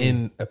 even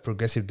in a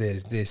progressive day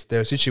as this. There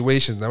are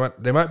situations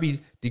they might be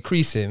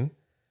decreasing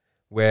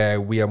where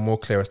we are more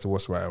clear as to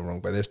what's right and wrong,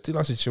 but there still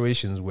are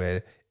situations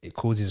where it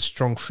causes a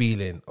strong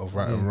feeling of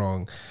right and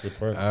wrong. Good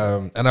point.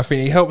 And I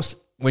think it helps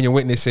when you're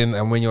witnessing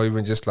and when you're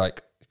even just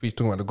like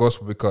talking about the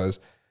gospel,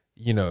 because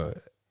you know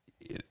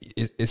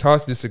it's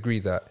hard to disagree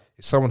that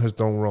if someone has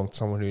done wrong to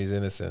someone who is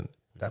innocent,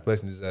 that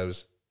person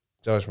deserves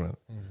judgment,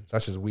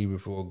 such as we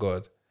before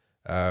God.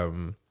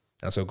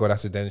 And so God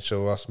has to then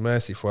show us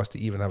mercy for us to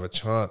even have a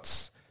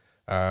chance.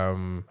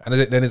 And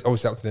then it's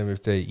obviously up to them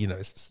if they, you know,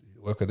 it's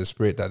work of the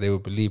Spirit that they will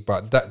believe.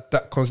 But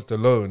that concept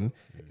alone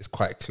is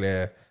quite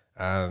clear.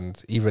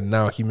 And even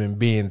now, human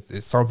beings,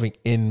 there's something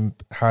in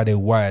how they're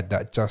wired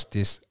that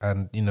justice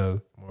and, you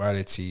know,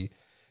 morality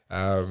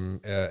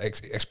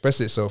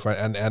express itself.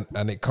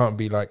 And it can't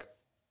be like,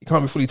 it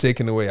can't be fully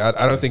taken away.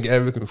 I don't think it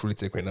ever can be fully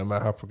taken away, no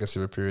matter how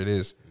progressive a period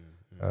is.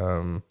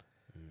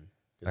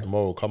 It's a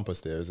moral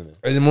compass there, isn't it?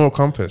 It's a moral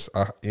compass,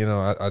 yeah.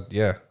 And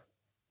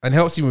it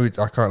helps even with,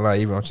 I can't lie,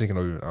 even I'm thinking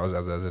of even I was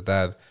as a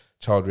dad,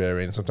 child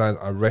rearing, sometimes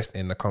I rest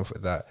in the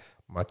comfort that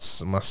my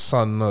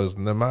son knows,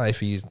 no matter if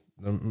he's,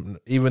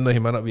 even though he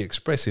might not be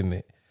expressing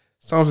it,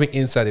 something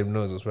inside him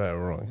knows what's right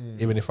and wrong,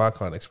 even if I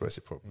can't express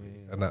it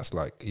properly. And that's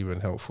like even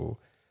helpful.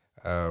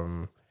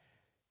 I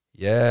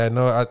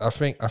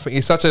think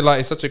it's such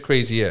a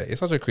crazy, it's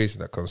such a crazy,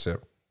 that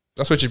concept.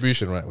 That's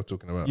retribution, right? We're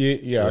talking about.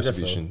 Yeah, I guess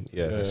so.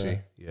 Yeah.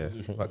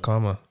 Like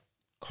karma.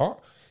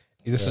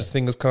 Is there such a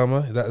thing as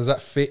karma? Does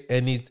that fit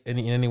in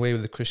any way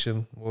with the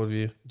Christian worldview? Do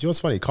you know what's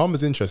funny? Karma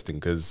is interesting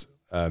because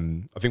I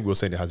think we were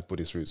saying it has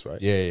Buddhist roots,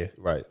 right? Yeah.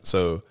 Right.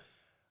 So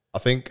I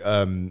think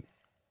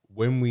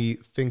when we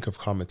think of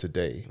karma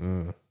today,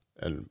 and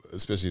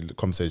especially the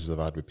conversations I've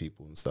had with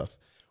people and stuff,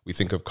 we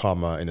think of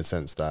karma in a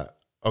sense that,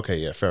 okay,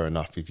 yeah, fair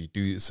enough. If you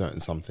do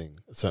something's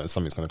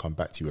going to come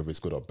back to you, whether it's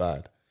good or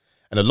bad.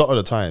 And a lot of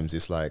the times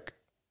it's like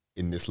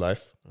in this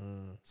life.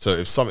 So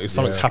if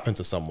something's happened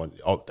to someone,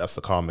 that's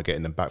the karma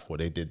getting them back for what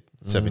they did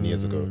 7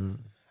 years ago.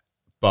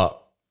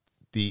 But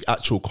the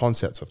actual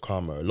concept of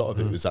karma, a lot of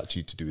it was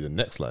actually to do with the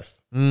next life.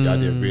 The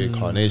idea of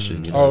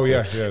reincarnation. You know,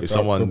 if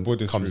someone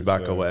comes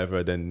back or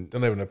whatever, then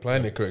don't even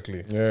applying it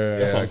correctly.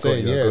 That's what I'm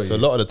saying. So a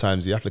lot of the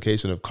times the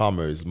application of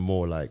karma is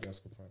more like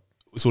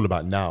it's all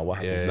about now, what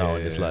happens now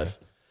in this life.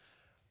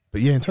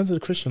 But yeah, in terms of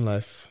the Christian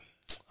life,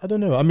 I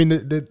don't know. I mean,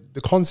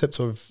 the concept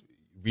of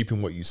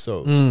reaping what you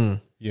sow is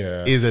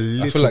a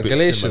little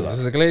bit similar. I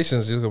feel like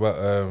Galatians, you talk about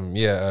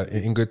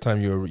in good time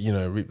you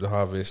reap the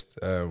harvest,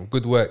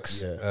 good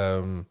works.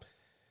 So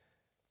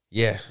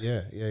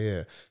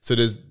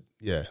there's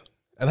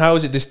and how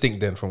is it distinct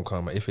then from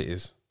karma, if it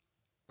is?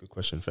 Good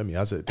question, Femi.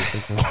 How's it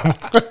distinct from karma?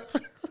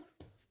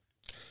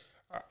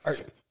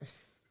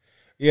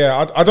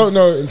 I don't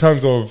know in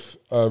terms of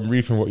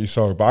reaping what you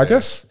sow, but I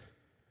guess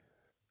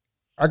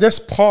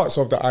parts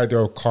of the idea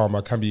of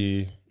karma can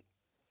be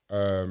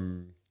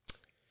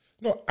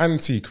not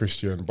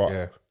anti-Christian,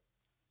 but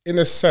in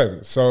a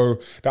sense.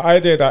 So the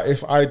idea that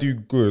if I do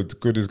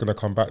good is going to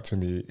come back to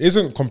me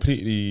isn't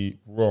completely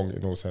wrong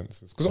in all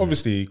senses. Because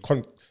obviously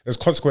there's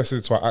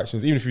consequences to our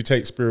actions, even if you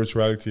take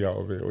spirituality out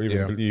of it or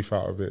even belief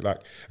out of it. Like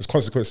there's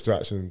consequences to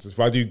actions. If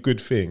I do good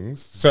things,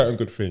 certain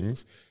good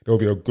things, there will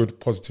be a good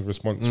positive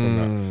response from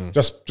that.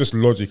 Just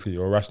logically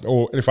or rationally.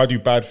 Or if I do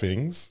bad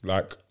things,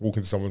 like walk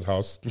into someone's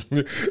house,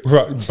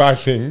 bad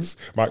things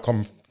might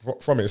come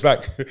from it. It's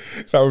like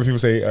when people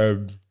say,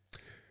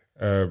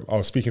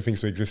 speaking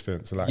things to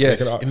existence. Like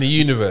in the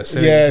universe. So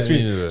it's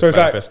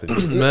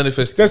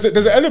manifesting.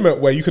 There's an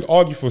element where you could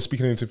argue for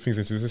speaking into things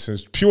into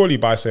existence purely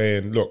by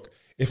saying, look,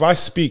 if I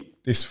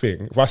speak this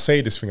thing, if I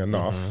say this thing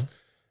enough,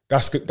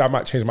 that's good. That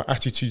might change my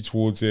attitude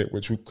towards it,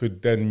 which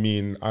could then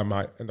mean I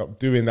might end up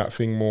doing that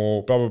thing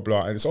more, blah, blah,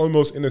 blah. And it's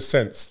almost, in a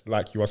sense,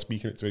 like you are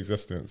speaking it to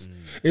existence.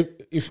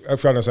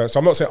 If you understand. So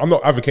I'm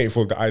not advocating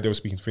for the idea of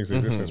speaking things to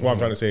existence. What I'm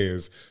trying to say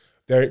is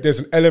there's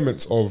an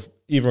element of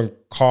even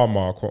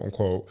karma, quote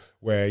unquote,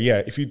 where,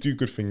 if you do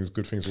good things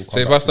will come. So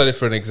if I study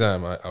for an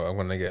exam, I'm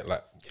going to get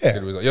like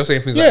good results. You're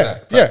saying things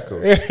like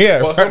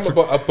that?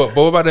 Practical. But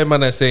what about them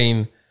man that are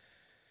saying,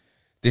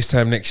 this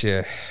time next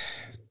year,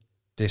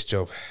 this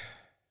job?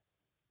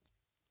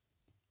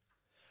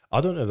 I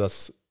don't know if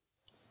that's...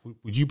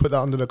 Would you put that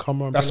under the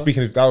karma umbrella? That's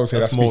speaking to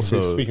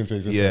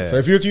existence. Yeah. So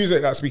if you were to use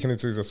it, that speaking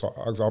into existence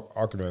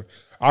argument,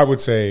 I would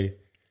say...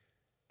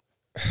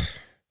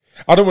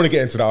 I don't want to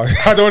get into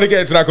that. I don't want to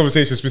get into that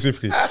conversation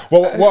specifically.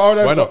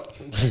 Why not?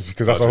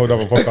 Because that's a whole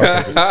other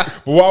podcast.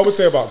 But what I would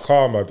say about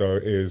karma, though,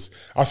 is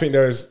I think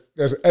there's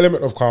an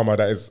element of karma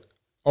that is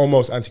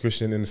almost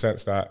anti-Christian in the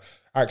sense that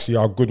actually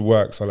our good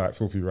works are like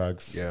filthy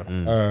rags. Yeah.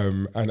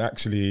 And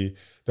actually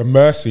the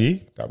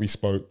mercy that we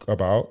spoke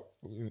about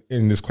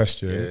in this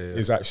question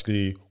is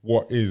actually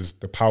what is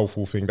the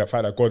powerful thing. That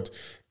fact that God,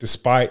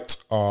 despite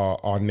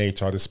our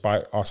nature,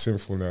 despite our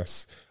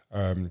sinfulness,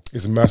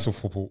 is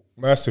merciful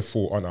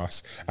on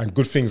us, and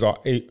good things are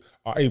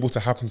able to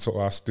happen to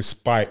us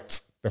despite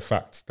the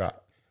fact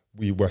that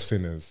we were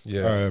sinners.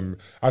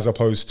 As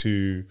opposed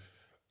to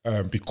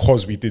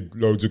because we did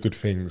loads of good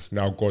things,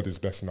 now God is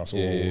blessing us, or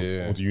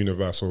the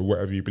universe or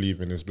whatever you believe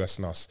in is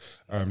blessing us.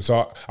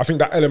 So I think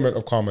that element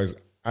of karma is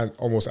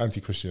almost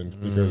anti-Christian,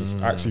 because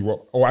actually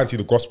or anti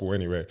the gospel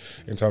anyway,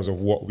 in terms of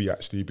what we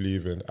actually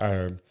believe in,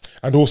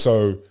 and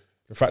also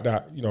the fact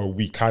that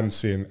we can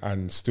sin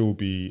and still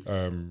be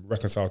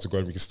reconciled to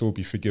God, we can still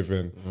be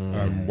forgiven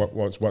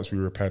once we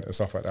repent and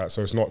stuff like that.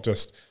 So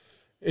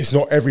it's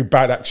not every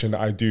bad action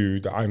that I do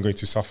that I'm going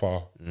to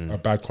suffer a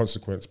bad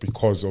consequence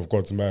because of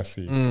God's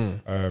mercy.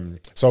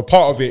 So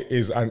part of it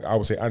is, and I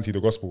would say, anti the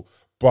gospel,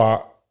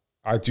 but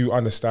I do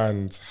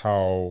understand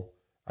how,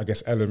 I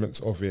guess,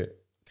 elements of it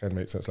can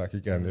make sense. Like,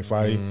 again, if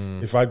I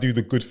do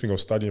the good thing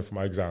of studying for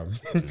my exam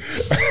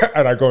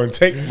and I go and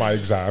take my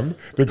exam,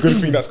 the good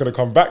thing that's going to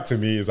come back to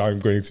me is I'm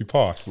going to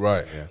pass.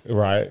 Right.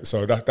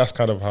 So that's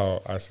kind of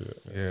how I see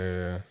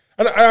it.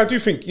 And I do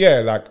think,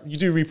 like, you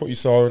do reap what you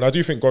sow, and I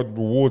do think God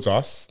rewards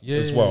us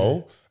as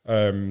well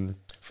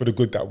for the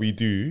good that we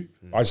do.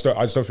 I just don't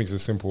think it's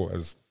as simple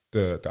as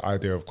the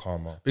idea of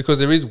karma. Because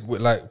there is,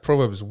 like,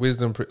 Proverbs,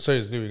 wisdom...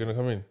 Sorry, Louis, you're going to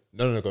come in?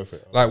 No, go for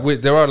it.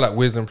 Like, there are, like,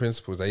 wisdom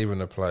principles that even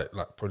apply,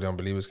 like, probably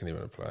unbelievers can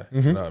even apply.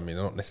 You know what I mean?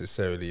 They're not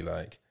necessarily,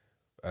 like,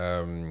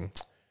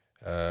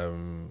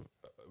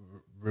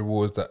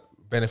 rewards that...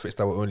 benefits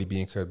that will only be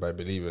incurred by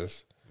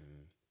believers.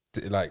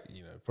 Like,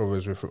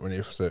 Proverbs, when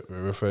it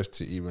refers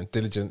to even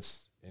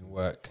diligence in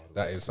work,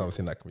 that is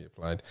something that can be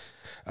applied.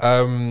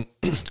 And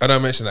I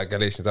mentioned that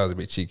Galatians, that was a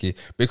bit cheeky,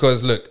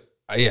 because, look,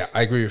 I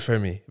agree with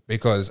Femi,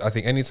 because I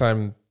think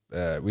anytime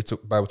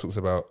Bible talks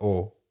about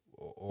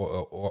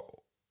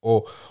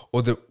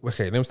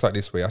okay, let me start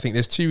this way. I think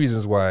there's two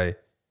reasons why,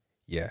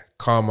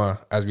 karma,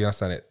 as we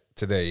understand it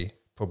today,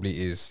 probably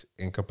is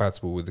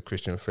incompatible with the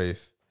Christian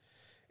faith.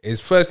 Is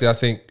firstly, I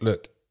think,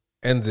 look,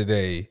 end of the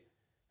day,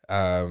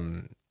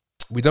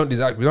 we don't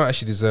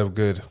actually deserve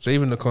good. So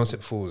even the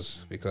concept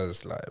falls,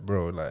 because, like,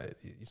 bro, like,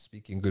 you're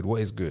speaking good.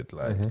 What is good?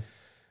 Like,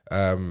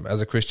 as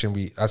a Christian,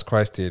 as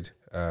Christ did,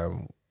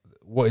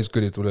 what is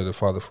good is the will of the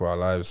Father for our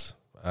lives.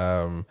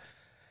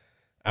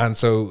 And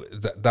so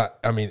that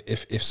I mean,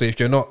 if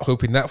you're not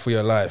hoping that for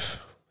your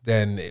life,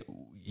 then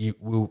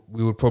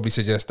we would probably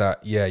suggest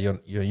that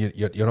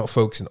you're not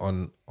focusing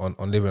on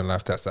living a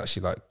life that's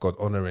actually, like, God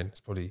honoring. It's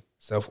probably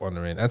self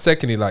honoring. And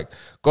secondly, like,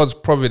 God's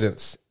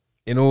providence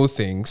in all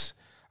things.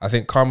 I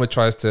think karma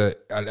tries to,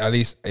 at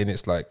least in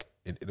its, like,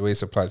 in the way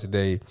it's applied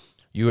today,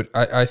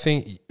 I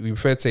think we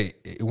prefer to say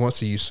it wants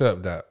to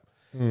usurp that.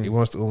 It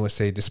wants to almost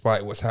say,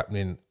 despite what's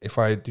happening, if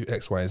I do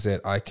X, Y, and Z,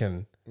 I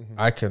can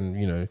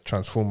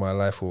transform my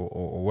life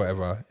or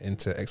whatever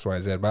into X, Y,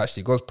 and Z. But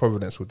actually, God's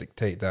providence will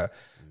dictate that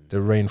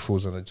the rain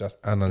falls on the just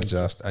and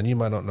unjust, and you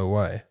might not know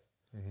why.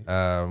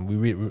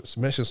 We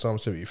mentioned Psalm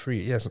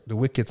 73. Yes, the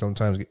wicked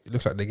sometimes it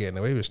looks like they're getting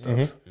away with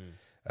stuff.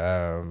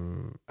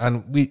 And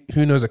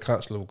who knows the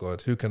counsel of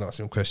God? Who can ask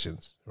him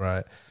questions,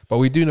 right? But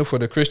we do know for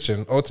the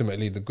Christian,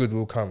 ultimately the good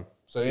will come.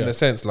 So in a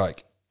sense,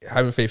 like,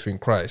 having faith in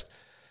Christ,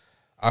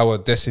 our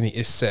destiny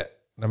is set,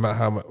 no matter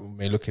how much we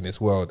may look in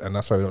this world, and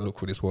that's why we don't look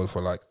for this world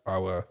for, like,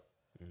 our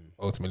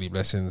ultimately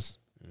blessings,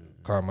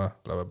 karma,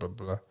 blah blah blah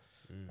blah.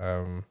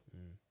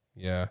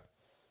 So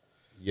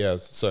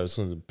I just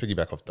wanted to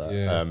piggyback off that.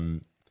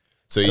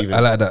 So I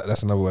like that.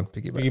 That's another one.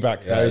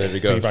 Piggyback. There we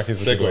go. Piggyback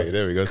is a segue.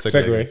 There we go.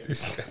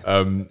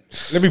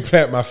 Segue. Let me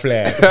plant my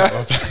flair.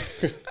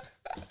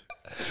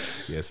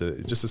 So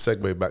just a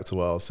segue back to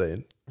what I was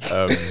saying.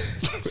 So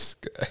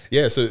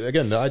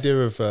again, the idea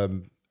of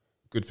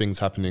good things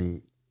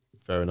happening,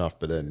 fair enough,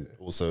 but then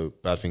also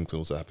bad things can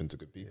also happen to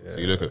good people. So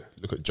you look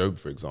at Job,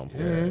 for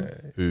example,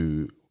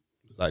 who,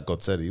 like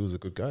God said, he was a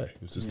good guy.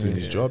 He was just doing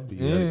his job.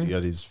 He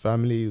had his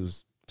family.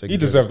 He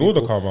deserved all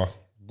the karma.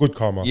 Good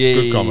karma.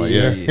 Good karma,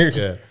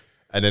 yeah.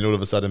 And then all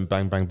of a sudden,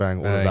 bang, bang, bang,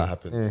 all of that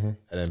happens. And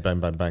then bang,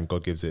 bang, bang,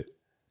 God gives it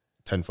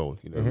tenfold,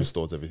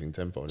 restores everything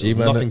tenfold. It has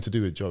nothing to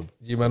do with job. Do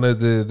you know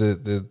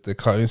the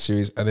cartoon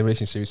series,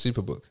 animation series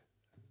Superbook?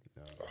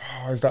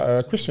 Oh, is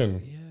that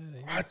Christian? Yeah.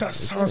 That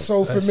sounds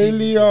so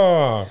familiar.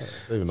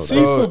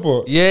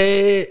 Superbook.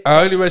 Yeah.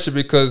 I only mentioned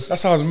because that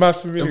sounds mad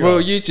familiar. Bro,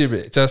 YouTube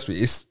it. Trust me.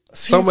 It's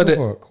some of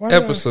the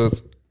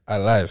episodes are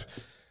live.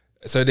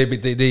 So they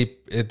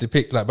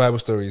depict like Bible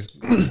stories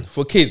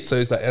for kids. So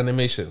it's like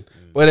animation.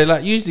 But they're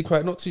like usually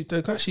quite not too.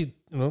 They're actually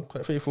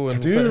quite faithful. And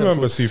I do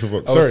remember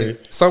Superbook. Sorry,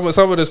 some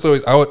of the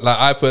stories I would like.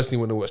 I personally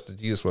want to watch the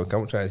Jesus one.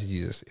 I'm trying to see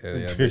Jesus.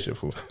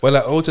 But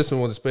like Old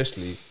Testament ones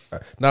especially.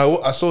 Now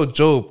I saw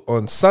Job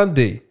on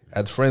Sunday.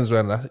 Had friends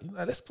around.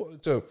 Let's put on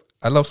Job.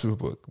 I love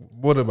Superbook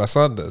more than my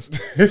son does.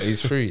 He's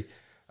free.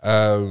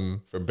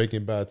 From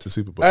Breaking Bad to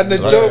Superbook. And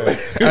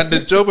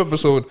the Job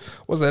episode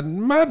was a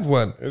mad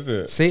one. Is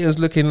it? Satan's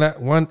looking like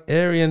one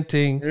Aryan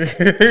thing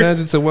turns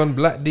into one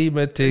black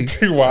demon thing.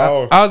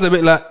 Wow. I was a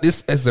bit like,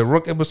 this is the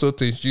rock episode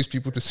to introduce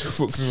people to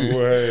Superbook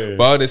too.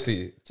 But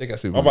honestly, check out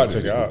Superbook. I might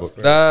check it out.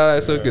 Nah,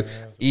 it's so good.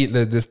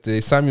 The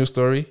Samuel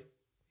story,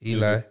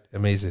 Eli,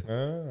 amazing.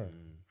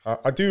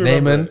 I do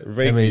remember Naaman,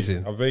 vaguely.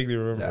 amazing. I vaguely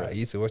remember. Nah, I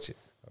used to watch it.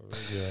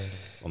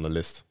 It's on the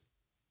list.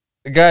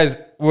 Guys,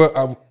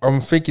 well,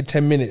 I'm thinking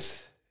 10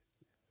 minutes.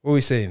 What are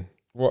we saying?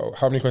 What?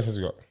 How many questions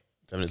we got?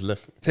 10 minutes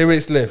left. 10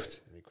 minutes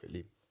left.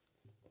 Quickly.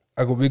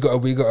 We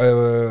got one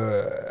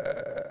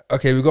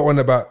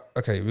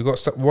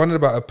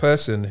about a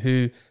person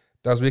who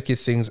does wicked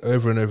things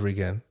over and over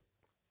again.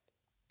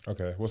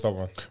 Okay, what's that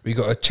one? We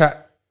got a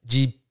Chat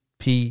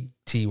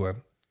GPT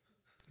one.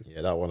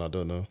 Yeah, that one I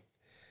don't know.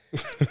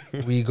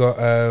 We got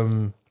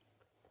are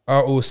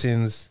all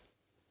sins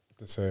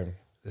the same?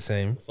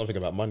 Something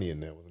about money in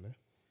there, wasn't there?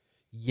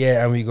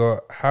 Yeah, and we got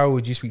how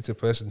would you speak to a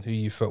person who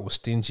you felt was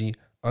stingy,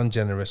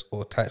 ungenerous,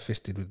 or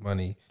tight-fisted with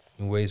money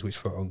in ways which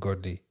felt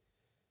ungodly?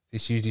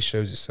 This usually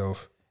shows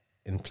itself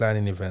in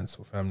planning events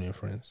for family and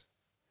friends.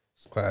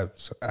 It's quite.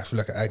 I feel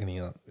like an agony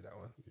aunt with that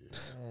one.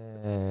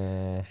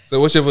 Yeah.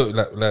 So what's your vote,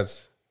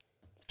 lads?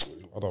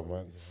 I don't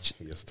mind.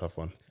 Yeah, it's a tough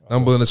one.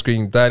 Number on the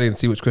screen, dial in,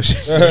 see which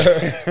question.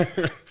 I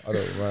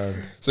don't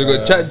mind. So we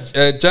got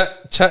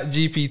Chat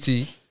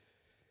GPT.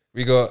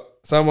 We got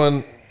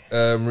someone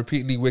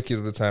repeatedly wicked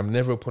all the time,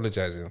 never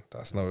apologizing.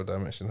 That's another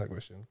dimension, that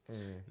question.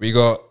 We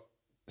got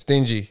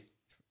stingy,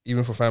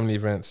 even for family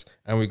events.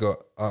 And we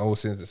got are all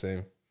sins the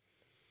same?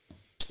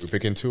 We're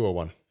picking 2 or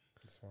 1?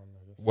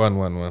 One.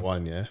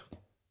 One, yeah.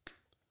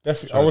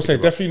 Definitely, I would say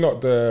definitely not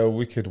the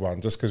wicked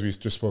one, just because we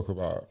just spoke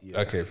about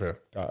Okay, fair.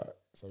 that.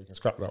 So we can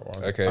scrap that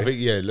one. Okay. I think,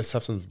 let's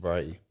have some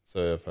variety.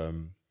 So if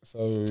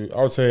So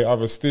I would say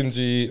either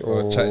stingy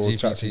or ChatGPT.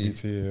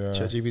 ChatGPT. Yeah.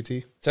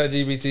 ChatGPT.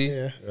 ChatGPT?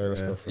 Yeah.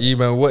 Let's go for it. You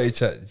man, what is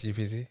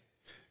ChatGPT?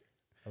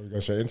 Are we go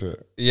straight into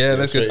it? Yeah,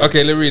 let's go.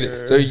 Okay, let's read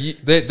it. So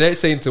they're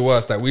saying to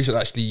us that we should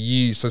actually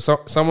use. So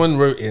someone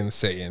wrote in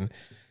saying,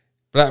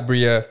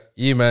 Blackberry,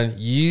 you man,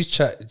 use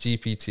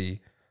ChatGPT,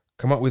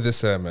 come up with a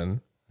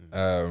sermon,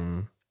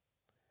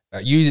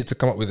 use it to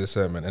come up with a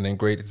sermon, and then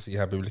grade it to see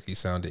how biblically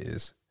sound it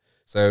is.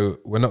 So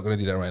we're not going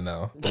to do that right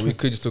now, but we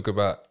could just talk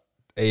about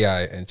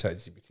AI and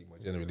ChatGPT more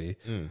generally.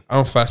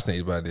 I'm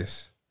fascinated by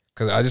this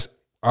because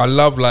I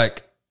love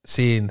like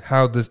seeing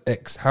how would the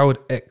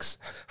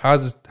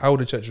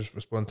church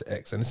respond to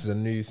X, and this is a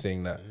new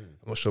thing that I'm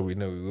not sure we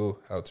will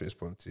how to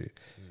respond to.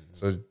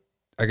 So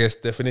I guess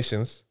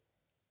definitions,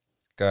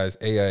 guys.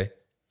 AI,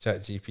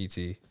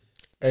 ChatGPT.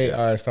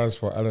 AI stands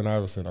for Allen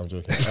Iverson. I'm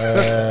joking. Shout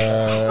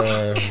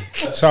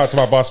out to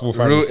my basketball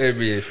fans. Real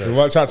NBA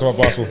fans. Shout out to my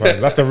basketball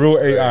fans. That's the real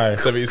AI.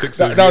 76.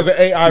 That was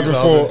the AI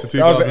before.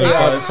 That was the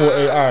AI 2005. before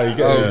AI. You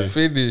get me?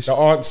 Finished. The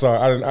answer,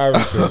 Allen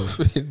Iverson.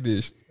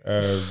 Finished.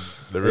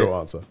 The real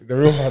answer. The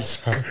real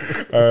answer.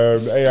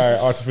 AI,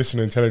 artificial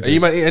intelligence. Are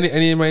you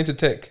any man into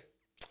tech?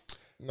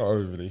 Not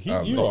overly. You I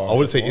are.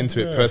 wouldn't say into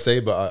it per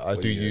se, but I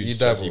do use you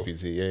dabble.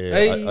 ChatGPT. Yeah.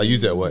 Hey. I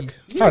use it at work.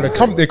 They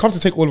come to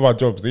take all of our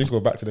jobs. They need to go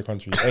back to the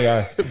country.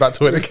 AI. Back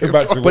to where they came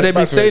Back from. to- But they've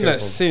been back to where saying it came that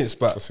from. since.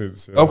 But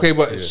Since, yeah. okay,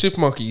 but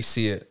supermarket you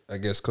see it, I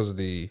guess, because of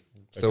the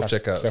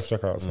self-checkouts.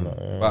 Self-checkouts and that,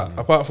 yeah. But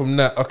apart from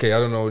that, okay, I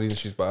don't know all these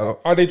issues, but I don't.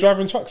 Are they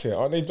driving trucks here?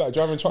 Aren't they like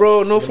driving trucks?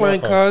 Bro, no in flying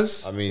America?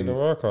 cars. I mean, In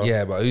America?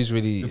 Yeah, but who's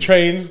really? The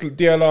trains,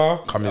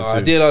 DLR. coming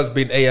soon. DLR's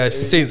been AI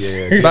since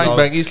Yeah. Bang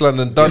Bang East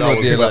London done no DLR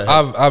was DLR.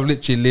 ahead. I've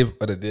literally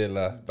lived on a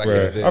DLR back in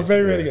the day. I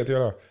very rarely get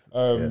DLR.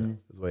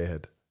 It's way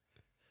ahead.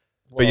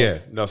 But yeah,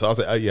 no. So I was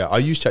like, I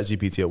use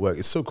ChatGPT at work.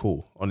 It's so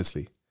cool,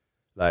 honestly.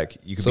 Like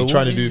you could So be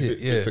trying to what do is it?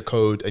 bits of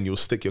code, and you'll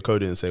stick your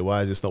code in and say,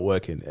 "Why is this not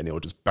working?" And it'll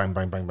just bang,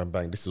 bang, bang, bang,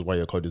 bang. This is why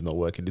your code is not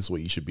working. This is what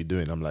you should be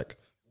doing. I'm like,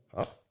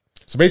 huh?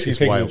 So basically, It's it's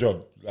taking wild. your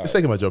job. Like, It's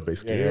taking my job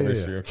basically. yeah, Yeah,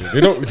 basically. yeah. Okay.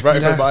 They don't Right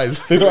in front of my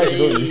eyes. They don't actually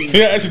know you.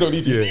 They actually don't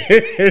need you.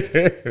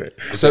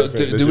 So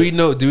do we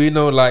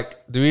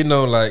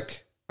know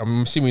like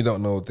I'm assuming you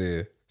don't know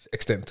the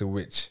extent to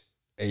which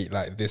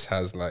like this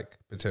has like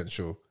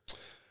potential.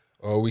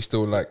 Or are we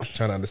still like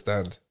trying to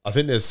understand? I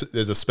think there's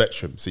a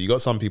spectrum. So you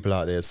got some people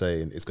out there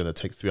saying it's going to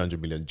take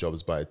 300 million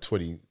jobs by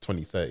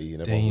 2030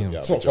 and everyone's going to be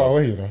out It's of not a far job.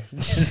 away, you know.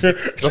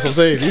 That's what I'm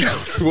saying.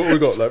 What we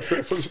got, like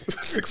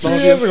 6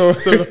 years ago.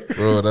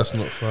 Bro, that's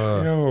not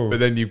far. Yo. But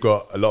then you've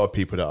got a lot of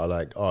people that are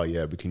like, oh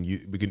yeah,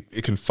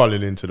 it can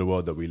funnel into the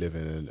world that we live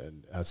in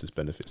and has its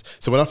benefits.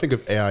 So when I think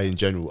of AI in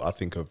general, I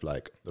think of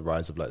like the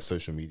rise of like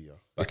social media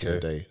back in the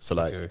day. So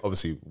like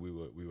obviously we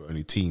were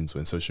only teens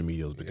when social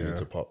media was beginning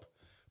to pop,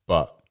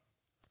 but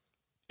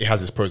it has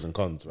its pros and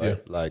cons, right? Yeah.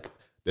 Like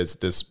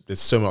there's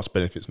so much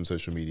benefits from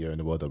social media in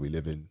the world that we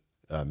live in.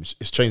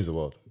 It's changed the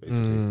world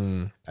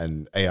basically,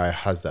 and AI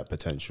has that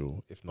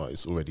potential. If not,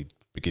 it's already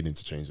beginning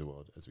to change the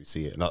world as we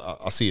see it. And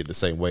I see it the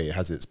same way. It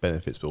has its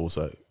benefits, but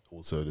also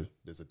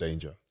there's a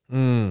danger.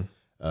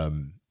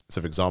 So,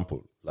 for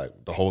example,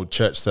 like the whole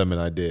church sermon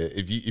idea.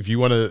 If you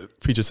want to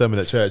preach a sermon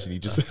at church and you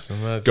just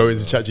go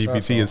into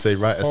ChatGPT and say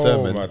write a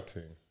sermon,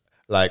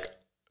 like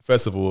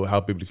first of all,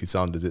 how biblically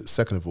sound is it?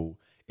 Second of all,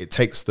 it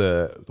takes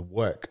the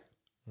work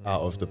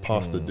out of the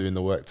pastor doing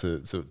the work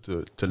to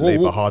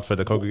labour hard for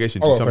the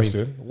congregation. Oh,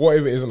 question. What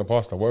if it isn't a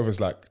pastor? What if it's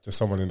like just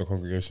someone in the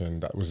congregation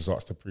that was just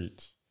asked to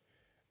preach?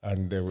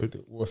 And they were,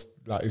 what's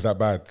like, is that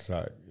bad?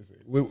 Like,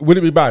 would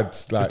it be bad?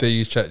 Like, If they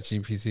use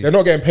ChatGPT, they're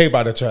not getting paid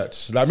by the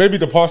church. Like, maybe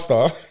the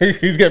pastor,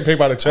 he's getting paid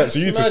by the church. So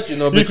you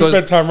because to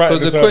spend time writing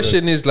the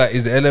question is like,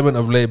 is the element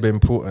of labour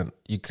important?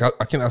 I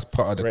think that's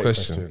part of the Great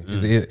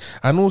question.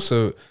 And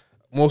also,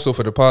 more so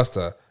for the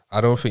pastor, I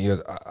don't think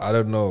I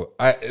don't know.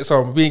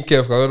 So I'm being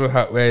careful. I don't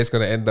know where it's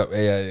going to end up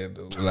AI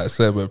and like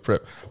sermon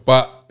prep.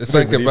 But the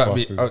second about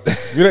me,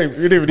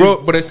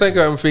 bro. But the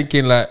second I'm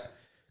thinking like,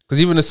 because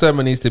even the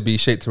sermon needs to be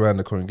shaped around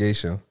the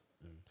congregation.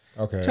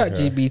 Okay.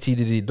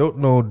 ChatGPT don't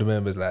know the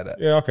members like that.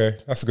 Yeah, okay.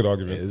 That's a good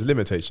argument. There's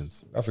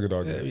limitations. That's a good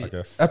argument, I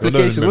guess.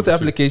 Applications. What the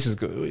applications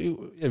go?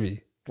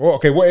 Well,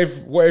 okay. What if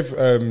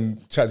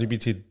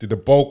ChatGPT did the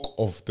bulk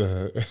of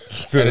the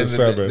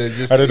sermon, and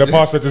then the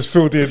pastor just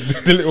filled in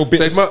the little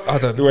bits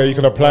where you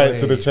can apply it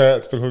to the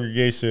church, the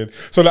congregation.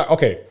 So, like,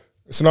 okay,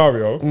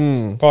 scenario: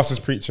 pastor's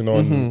preaching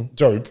on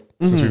Job.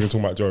 Since we've been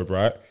talking about Job,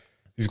 right?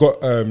 He's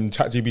got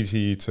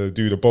ChatGPT to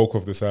do the bulk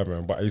of the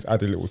sermon, but he's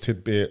added little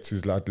tidbits.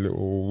 He's added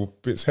little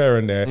bits here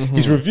and there.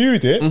 He's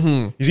reviewed it.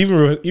 He's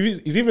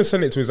even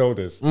sent it to his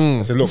elders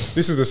and said, "Look,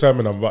 this is the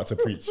sermon I'm about to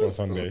preach on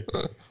Sunday."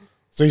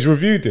 So he's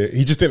reviewed it.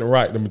 He just didn't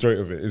write the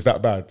majority of it. Is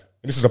that bad?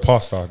 And this is a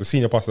pastor, the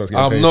senior pastor that's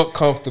getting paid. I'm not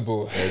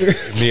comfortable.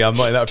 I'm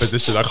not in that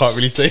position. I can't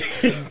really say.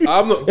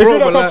 I'm not. If you're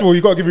not comfortable,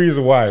 you got to give a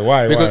reason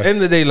why. Because at the end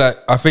of the day, like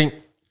I think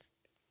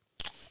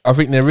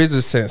there is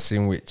a sense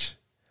in which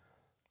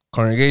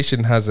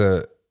congregation has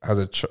a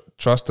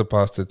trust the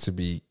pastor to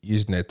be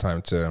using their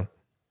time to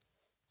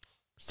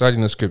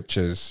studying the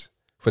scriptures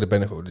for the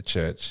benefit of the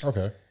church.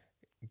 Okay.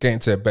 Getting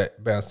to a better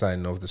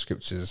understanding of the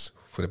scriptures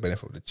for the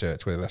benefit of the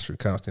church, whether that's through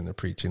counseling or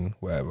preaching,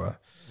 whatever.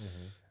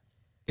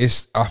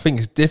 I think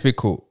it's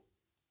difficult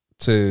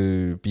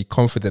to be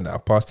confident that a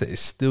pastor is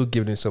still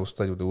giving himself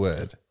study of the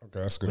word. Okay,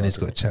 that's good. When he's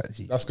got a chat.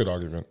 That's a good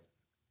argument.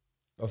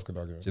 That's a good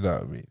argument. Do you know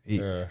what I mean?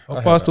 Yeah,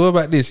 pastor, what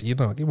about this? You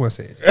know, give me one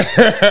second.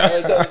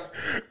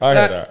 I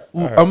hear that.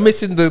 I'm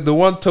missing the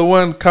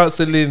one-to-one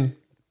counseling.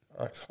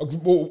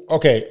 Well,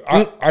 okay,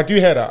 I do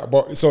hear that,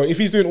 but so if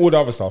he's doing all the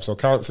other stuff, so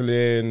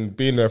counseling,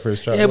 being there for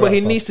his church, but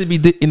he needs to be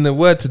in the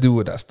word to do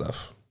all that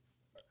stuff.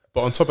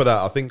 But on top of that,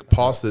 I think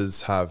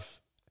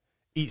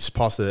each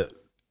pastor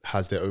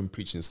has their own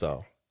preaching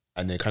style,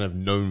 and they're kind of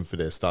known for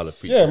their style of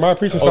preaching. Yeah, my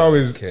preaching style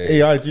is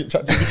AI,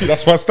 ChatGPT.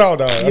 That's my style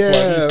now.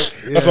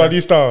 That's my new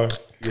style.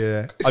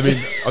 Yeah, I mean,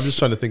 I'm just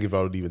trying to think if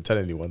I would even tell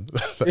anyone.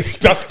 that's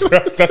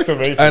the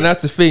main thing. And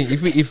that's the thing.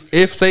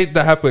 If say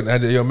that happened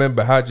and you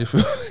remember, how do you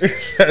feel?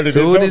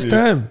 So all this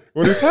time,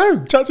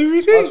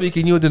 ChatGPT. Last week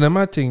you were doing a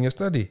mad thing in your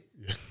study.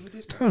 All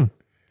this time,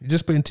 you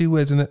just putting 2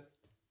 words in it.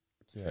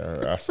 Yeah,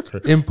 that's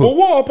crazy. Input. But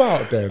what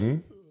about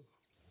then?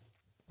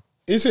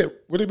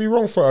 Would it be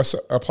wrong for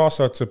a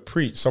pastor to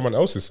preach someone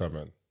else's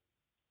sermon?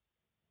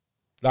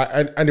 Like,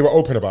 and they were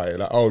open about it.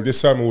 Like, oh,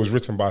 this sermon was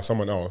written by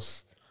someone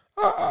else.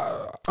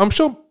 I'm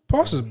sure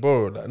pastors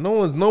borrowed that. No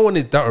one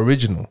is that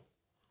original.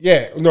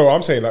 Yeah, no,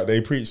 I'm saying like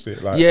they preached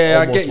it. Like,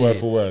 I get word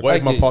you. for word. What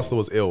if my pastor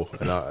was ill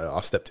and I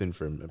stepped in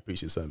for him and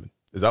preached his sermon?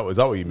 Is that what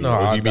you mean? No,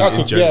 or do you mean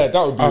in general? Yeah,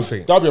 that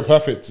would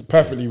be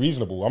perfectly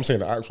reasonable. I'm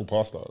saying the actual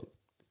pastor,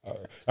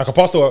 like a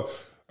pastor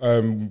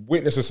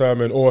witnessed a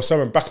sermon or a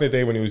sermon back in the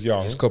day when he was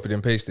young, Just copied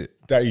and pasted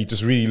that he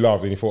just really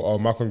loved, and he thought, oh,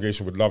 my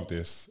congregation would love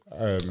this.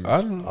 I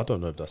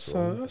don't know if that's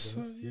wrong.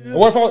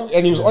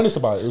 And he was honest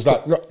about it. It was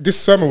like, no, this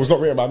sermon was not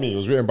written by me. It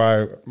was written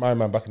by my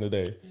man back in the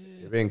day.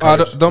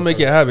 Don't make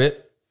it a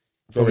habit.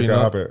 Don't make it a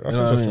not. habit. That's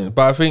You know what I interesting. meing?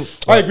 But I think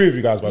I agree with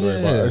you guys, by the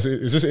way. But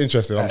it's just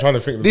interesting. I'm trying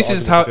to think. this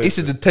is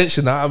the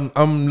tension that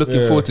I'm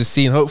looking forward to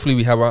seeing. Hopefully,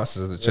 we have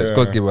answers as a church.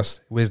 Yeah. God give us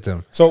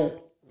wisdom. So,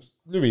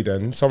 Louis,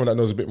 then someone that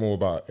knows a bit more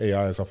about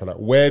AI and stuff like that,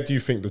 where do you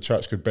think the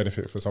church could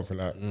benefit for something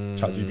like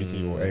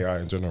ChatGPT or AI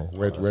in general?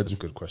 Where do you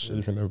good question. Where do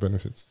you think there are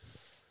benefits?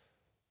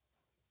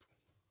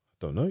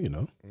 Don't know.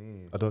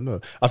 I don't know.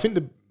 I think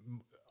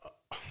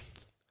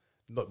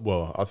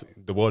I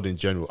think the world in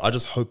general. I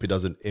just hope it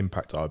doesn't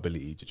impact our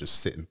ability to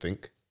just sit and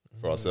think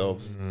for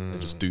ourselves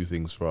and just do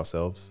things for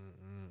ourselves.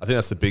 I think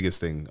that's the biggest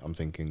thing. I'm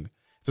thinking.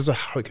 This is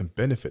how it can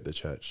benefit the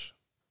church.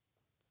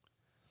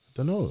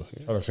 Don't know.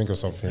 Trying to think of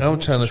something. I'm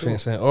trying to think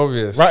of something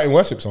obvious. Writing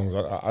worship songs.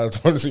 I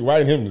honestly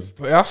writing hymns.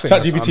 But I think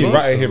ChatGPT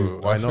writing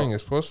him. I think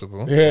it's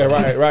possible.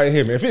 Yeah, writing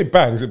him. If it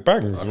bangs, bro.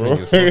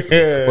 Think it's possible.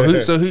 Yeah.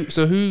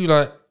 But who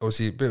like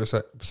obviously a bit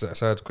of a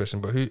side question,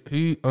 but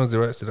who owns the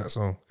rights to that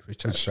song? If we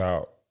chat.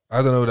 Shout.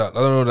 I don't know that.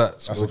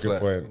 That's a good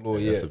point. Law,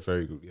 That's a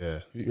very good. Yeah,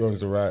 Who owns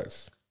the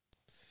rights?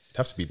 it'd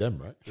have to be them,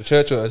 right? The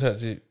church or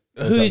ChatGPT?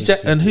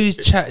 Who's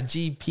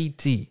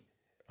ChatGPT?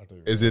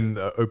 Is in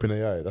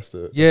OpenAI. That's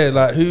the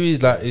Like who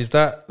is like? Is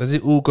that? Does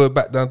it all go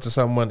back down to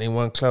someone in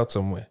one cloud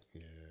somewhere?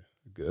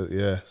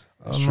 yeah.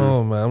 I don't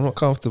know, man. I'm not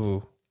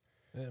comfortable.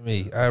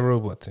 Me,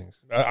 iRobot things.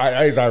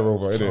 I is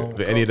iRobot, isn't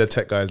But any of the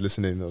tech guys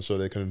listening, I'm sure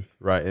they can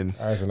write in.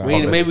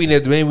 it? Maybe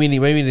we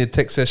need a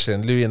tech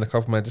session. Louis and a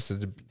couple man just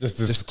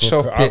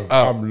chop it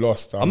up. I'm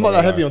lost. I'm not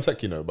that heavy on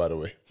tech, by the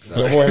way.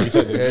 You're more heavy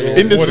tech.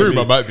 In this room,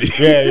 I might be.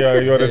 Yeah,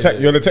 you're the tech.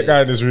 You're the tech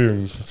guy in this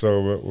room.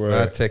 So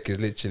My tech is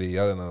literally,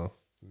 I don't know,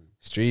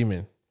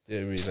 streaming.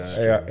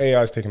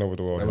 AI is taking over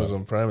the world.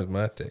 Amazon Prime is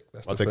my tech.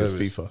 That's My the tech is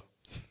service. FIFA.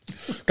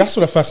 That's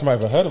what the first time I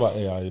ever heard about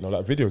AI.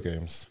 Like video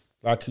games.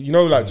 Like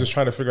just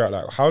trying to figure out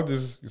like how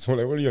does it's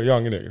like when you're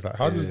young, innit? It's like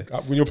how does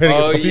when you're playing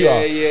against the computer,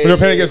 when you're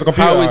playing against the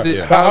computer, how is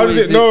it? How does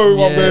it know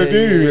what I'm gonna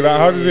do? Like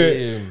how does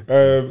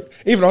it?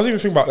 Even I was even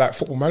thinking about like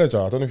Football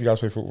Manager. I don't know if you guys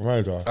play Football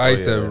Manager. I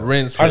used to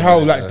rinse And how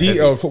like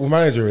detailed Football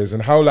Manager is,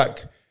 and how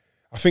like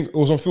I think it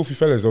was on Filthy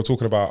Fellas. They were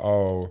talking about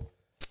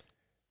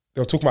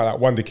like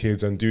Wonder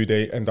Kids and do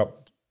they end up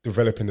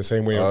developing the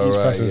same way on each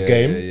person's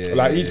game?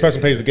 Each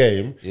person plays the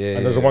game,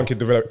 and there's a one kid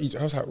develop each.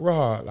 I was like,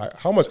 like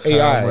how much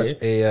AI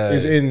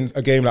is in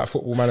a game like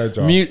Football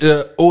Manager?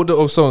 Order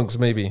of songs,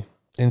 maybe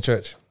in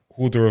church.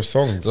 Order of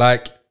songs,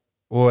 it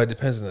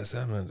depends on the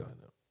sermon.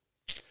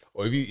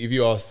 Or if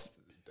you ask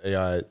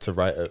AI to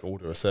write an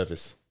order of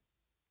service,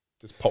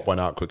 just pop one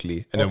out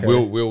quickly, and then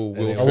we'll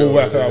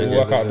work out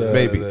the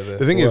maybe.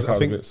 The thing is, I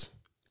think bits.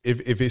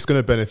 if it's going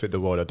to benefit the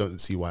world, I don't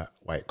see why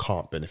it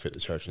can't benefit the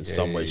church in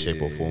some way,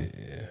 shape, or form.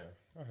 Yeah,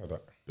 I heard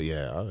that. But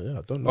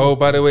I don't know. Oh,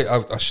 by the way,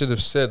 I should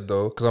have said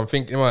though, because I'm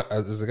thinking,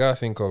 there's a guy I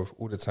think of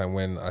all the time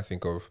when I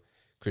think of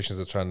Christians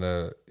are trying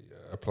to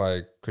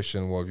apply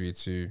Christian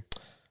worldview to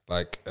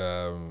like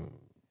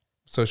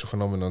social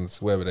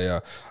phenomenons, wherever they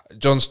are.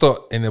 John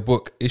Stott in the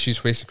book Issues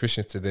Facing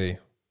Christians Today,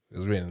 it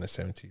was written in the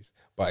 70s,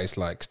 but it's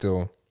like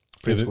still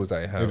principles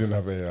that he have. They didn't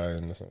have AI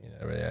in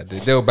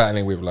the They were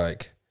battling with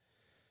like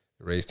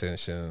race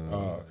tension,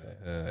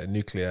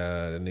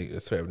 nuclear,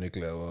 the threat of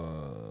nuclear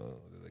war.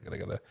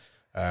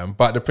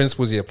 But the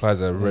principles he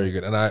applies are very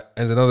good. And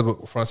there's another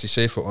book, Francis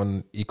Schaeffer,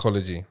 on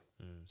ecology.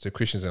 So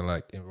Christians and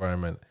like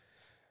environment,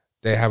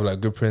 they have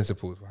like good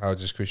principles for how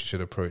just Christians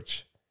should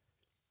approach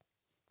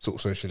sort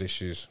of social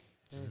issues.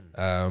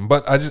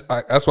 But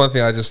that's one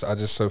thing I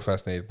just so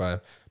fascinated by.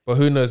 But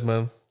who knows,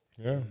 man?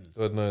 Yeah,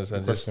 God knows.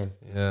 And just,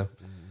 question.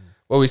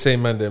 what we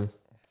saying, man? Them.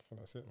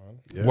 That's it, man.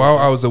 Yeah. While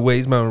I was away,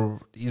 these man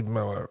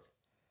were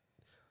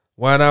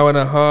 1 hour and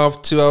a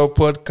half, 2 hour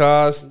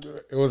podcast.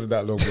 It wasn't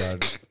that long, man.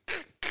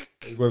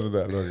 It wasn't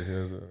that long.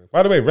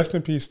 By the way, rest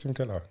in peace, Tim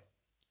Keller.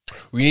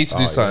 We need to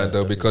do something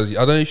though, because I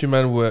don't know if you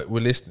man were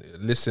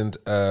listened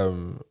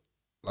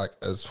like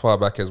as far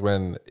back as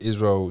when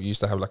Israel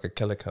used to have like a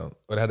Keller count,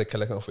 or they had a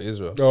Keller count for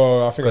Israel.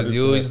 Oh, I think because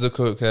you always look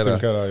at Keller. Tim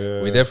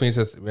Keller, We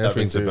definitely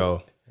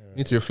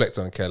need to reflect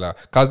on Keller,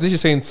 because this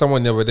is saying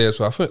someone the other day as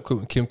well. I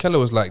think Kim Keller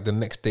was like the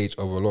next stage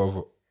of a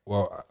lot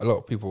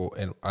of people,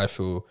 and I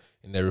feel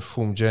in their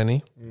reform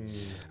journey.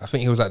 I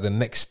think he was like the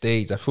next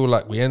stage. I feel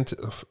like we entered,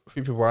 a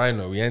few people I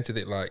know, we entered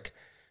it like,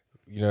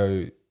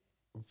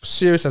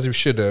 serious as we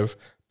should have,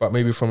 but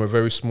maybe from a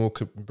very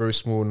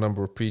small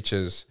number of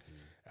preachers.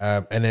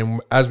 And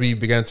then as we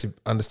began to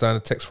understand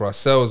the text for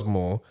ourselves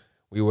more,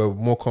 we were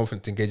more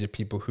confident to engage with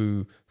people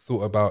who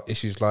thought about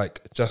issues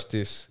like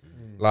justice,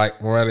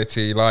 like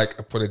morality, like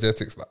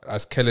apologetics, like,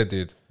 as Keller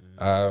did,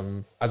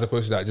 as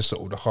opposed to that just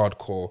sort of the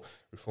hardcore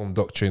reform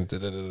doctrine.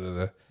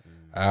 So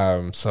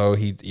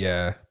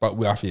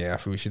but I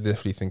think we should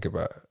definitely think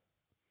about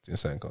doing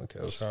something on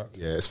Keller.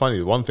 Yeah, it's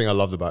funny. One thing I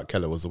loved about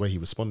Keller was the way he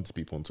responded to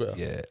people on Twitter.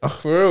 Yeah,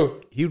 for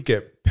real. He would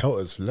get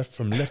pelters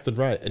from left and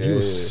right, and he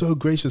was so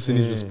gracious in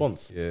his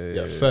response.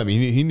 Firm.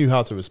 He knew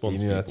how to respond.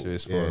 He knew how to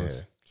respond.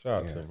 Yeah.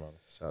 Shout out to him, man.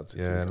 Shout out to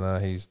him. Yeah,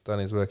 he's done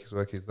his work. His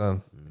work is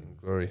done.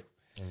 Glory.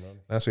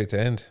 Nice way to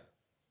end.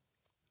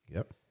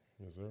 Yep.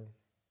 Yes, sir.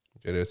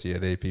 Enjoy the rest of your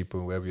day,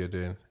 people. Wherever you're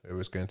doing, whether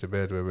it's going to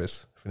bed, whether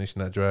it's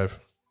finishing that drive.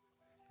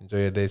 Enjoy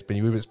your day. It's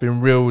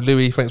been real.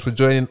 Louis, thanks for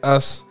joining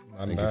us.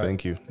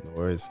 Thank you. No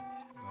worries.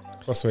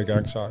 Crossway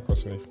gang, shout out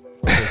Crossway.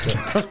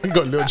 Got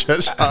a little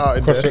church shout out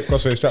in there.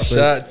 Crossway Stratford.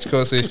 Shout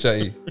Crossway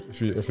Stratty.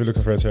 If you're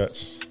looking for a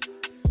church,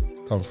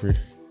 come through.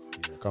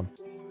 Yeah, come.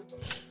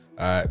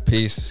 All right,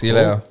 peace. See you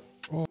later.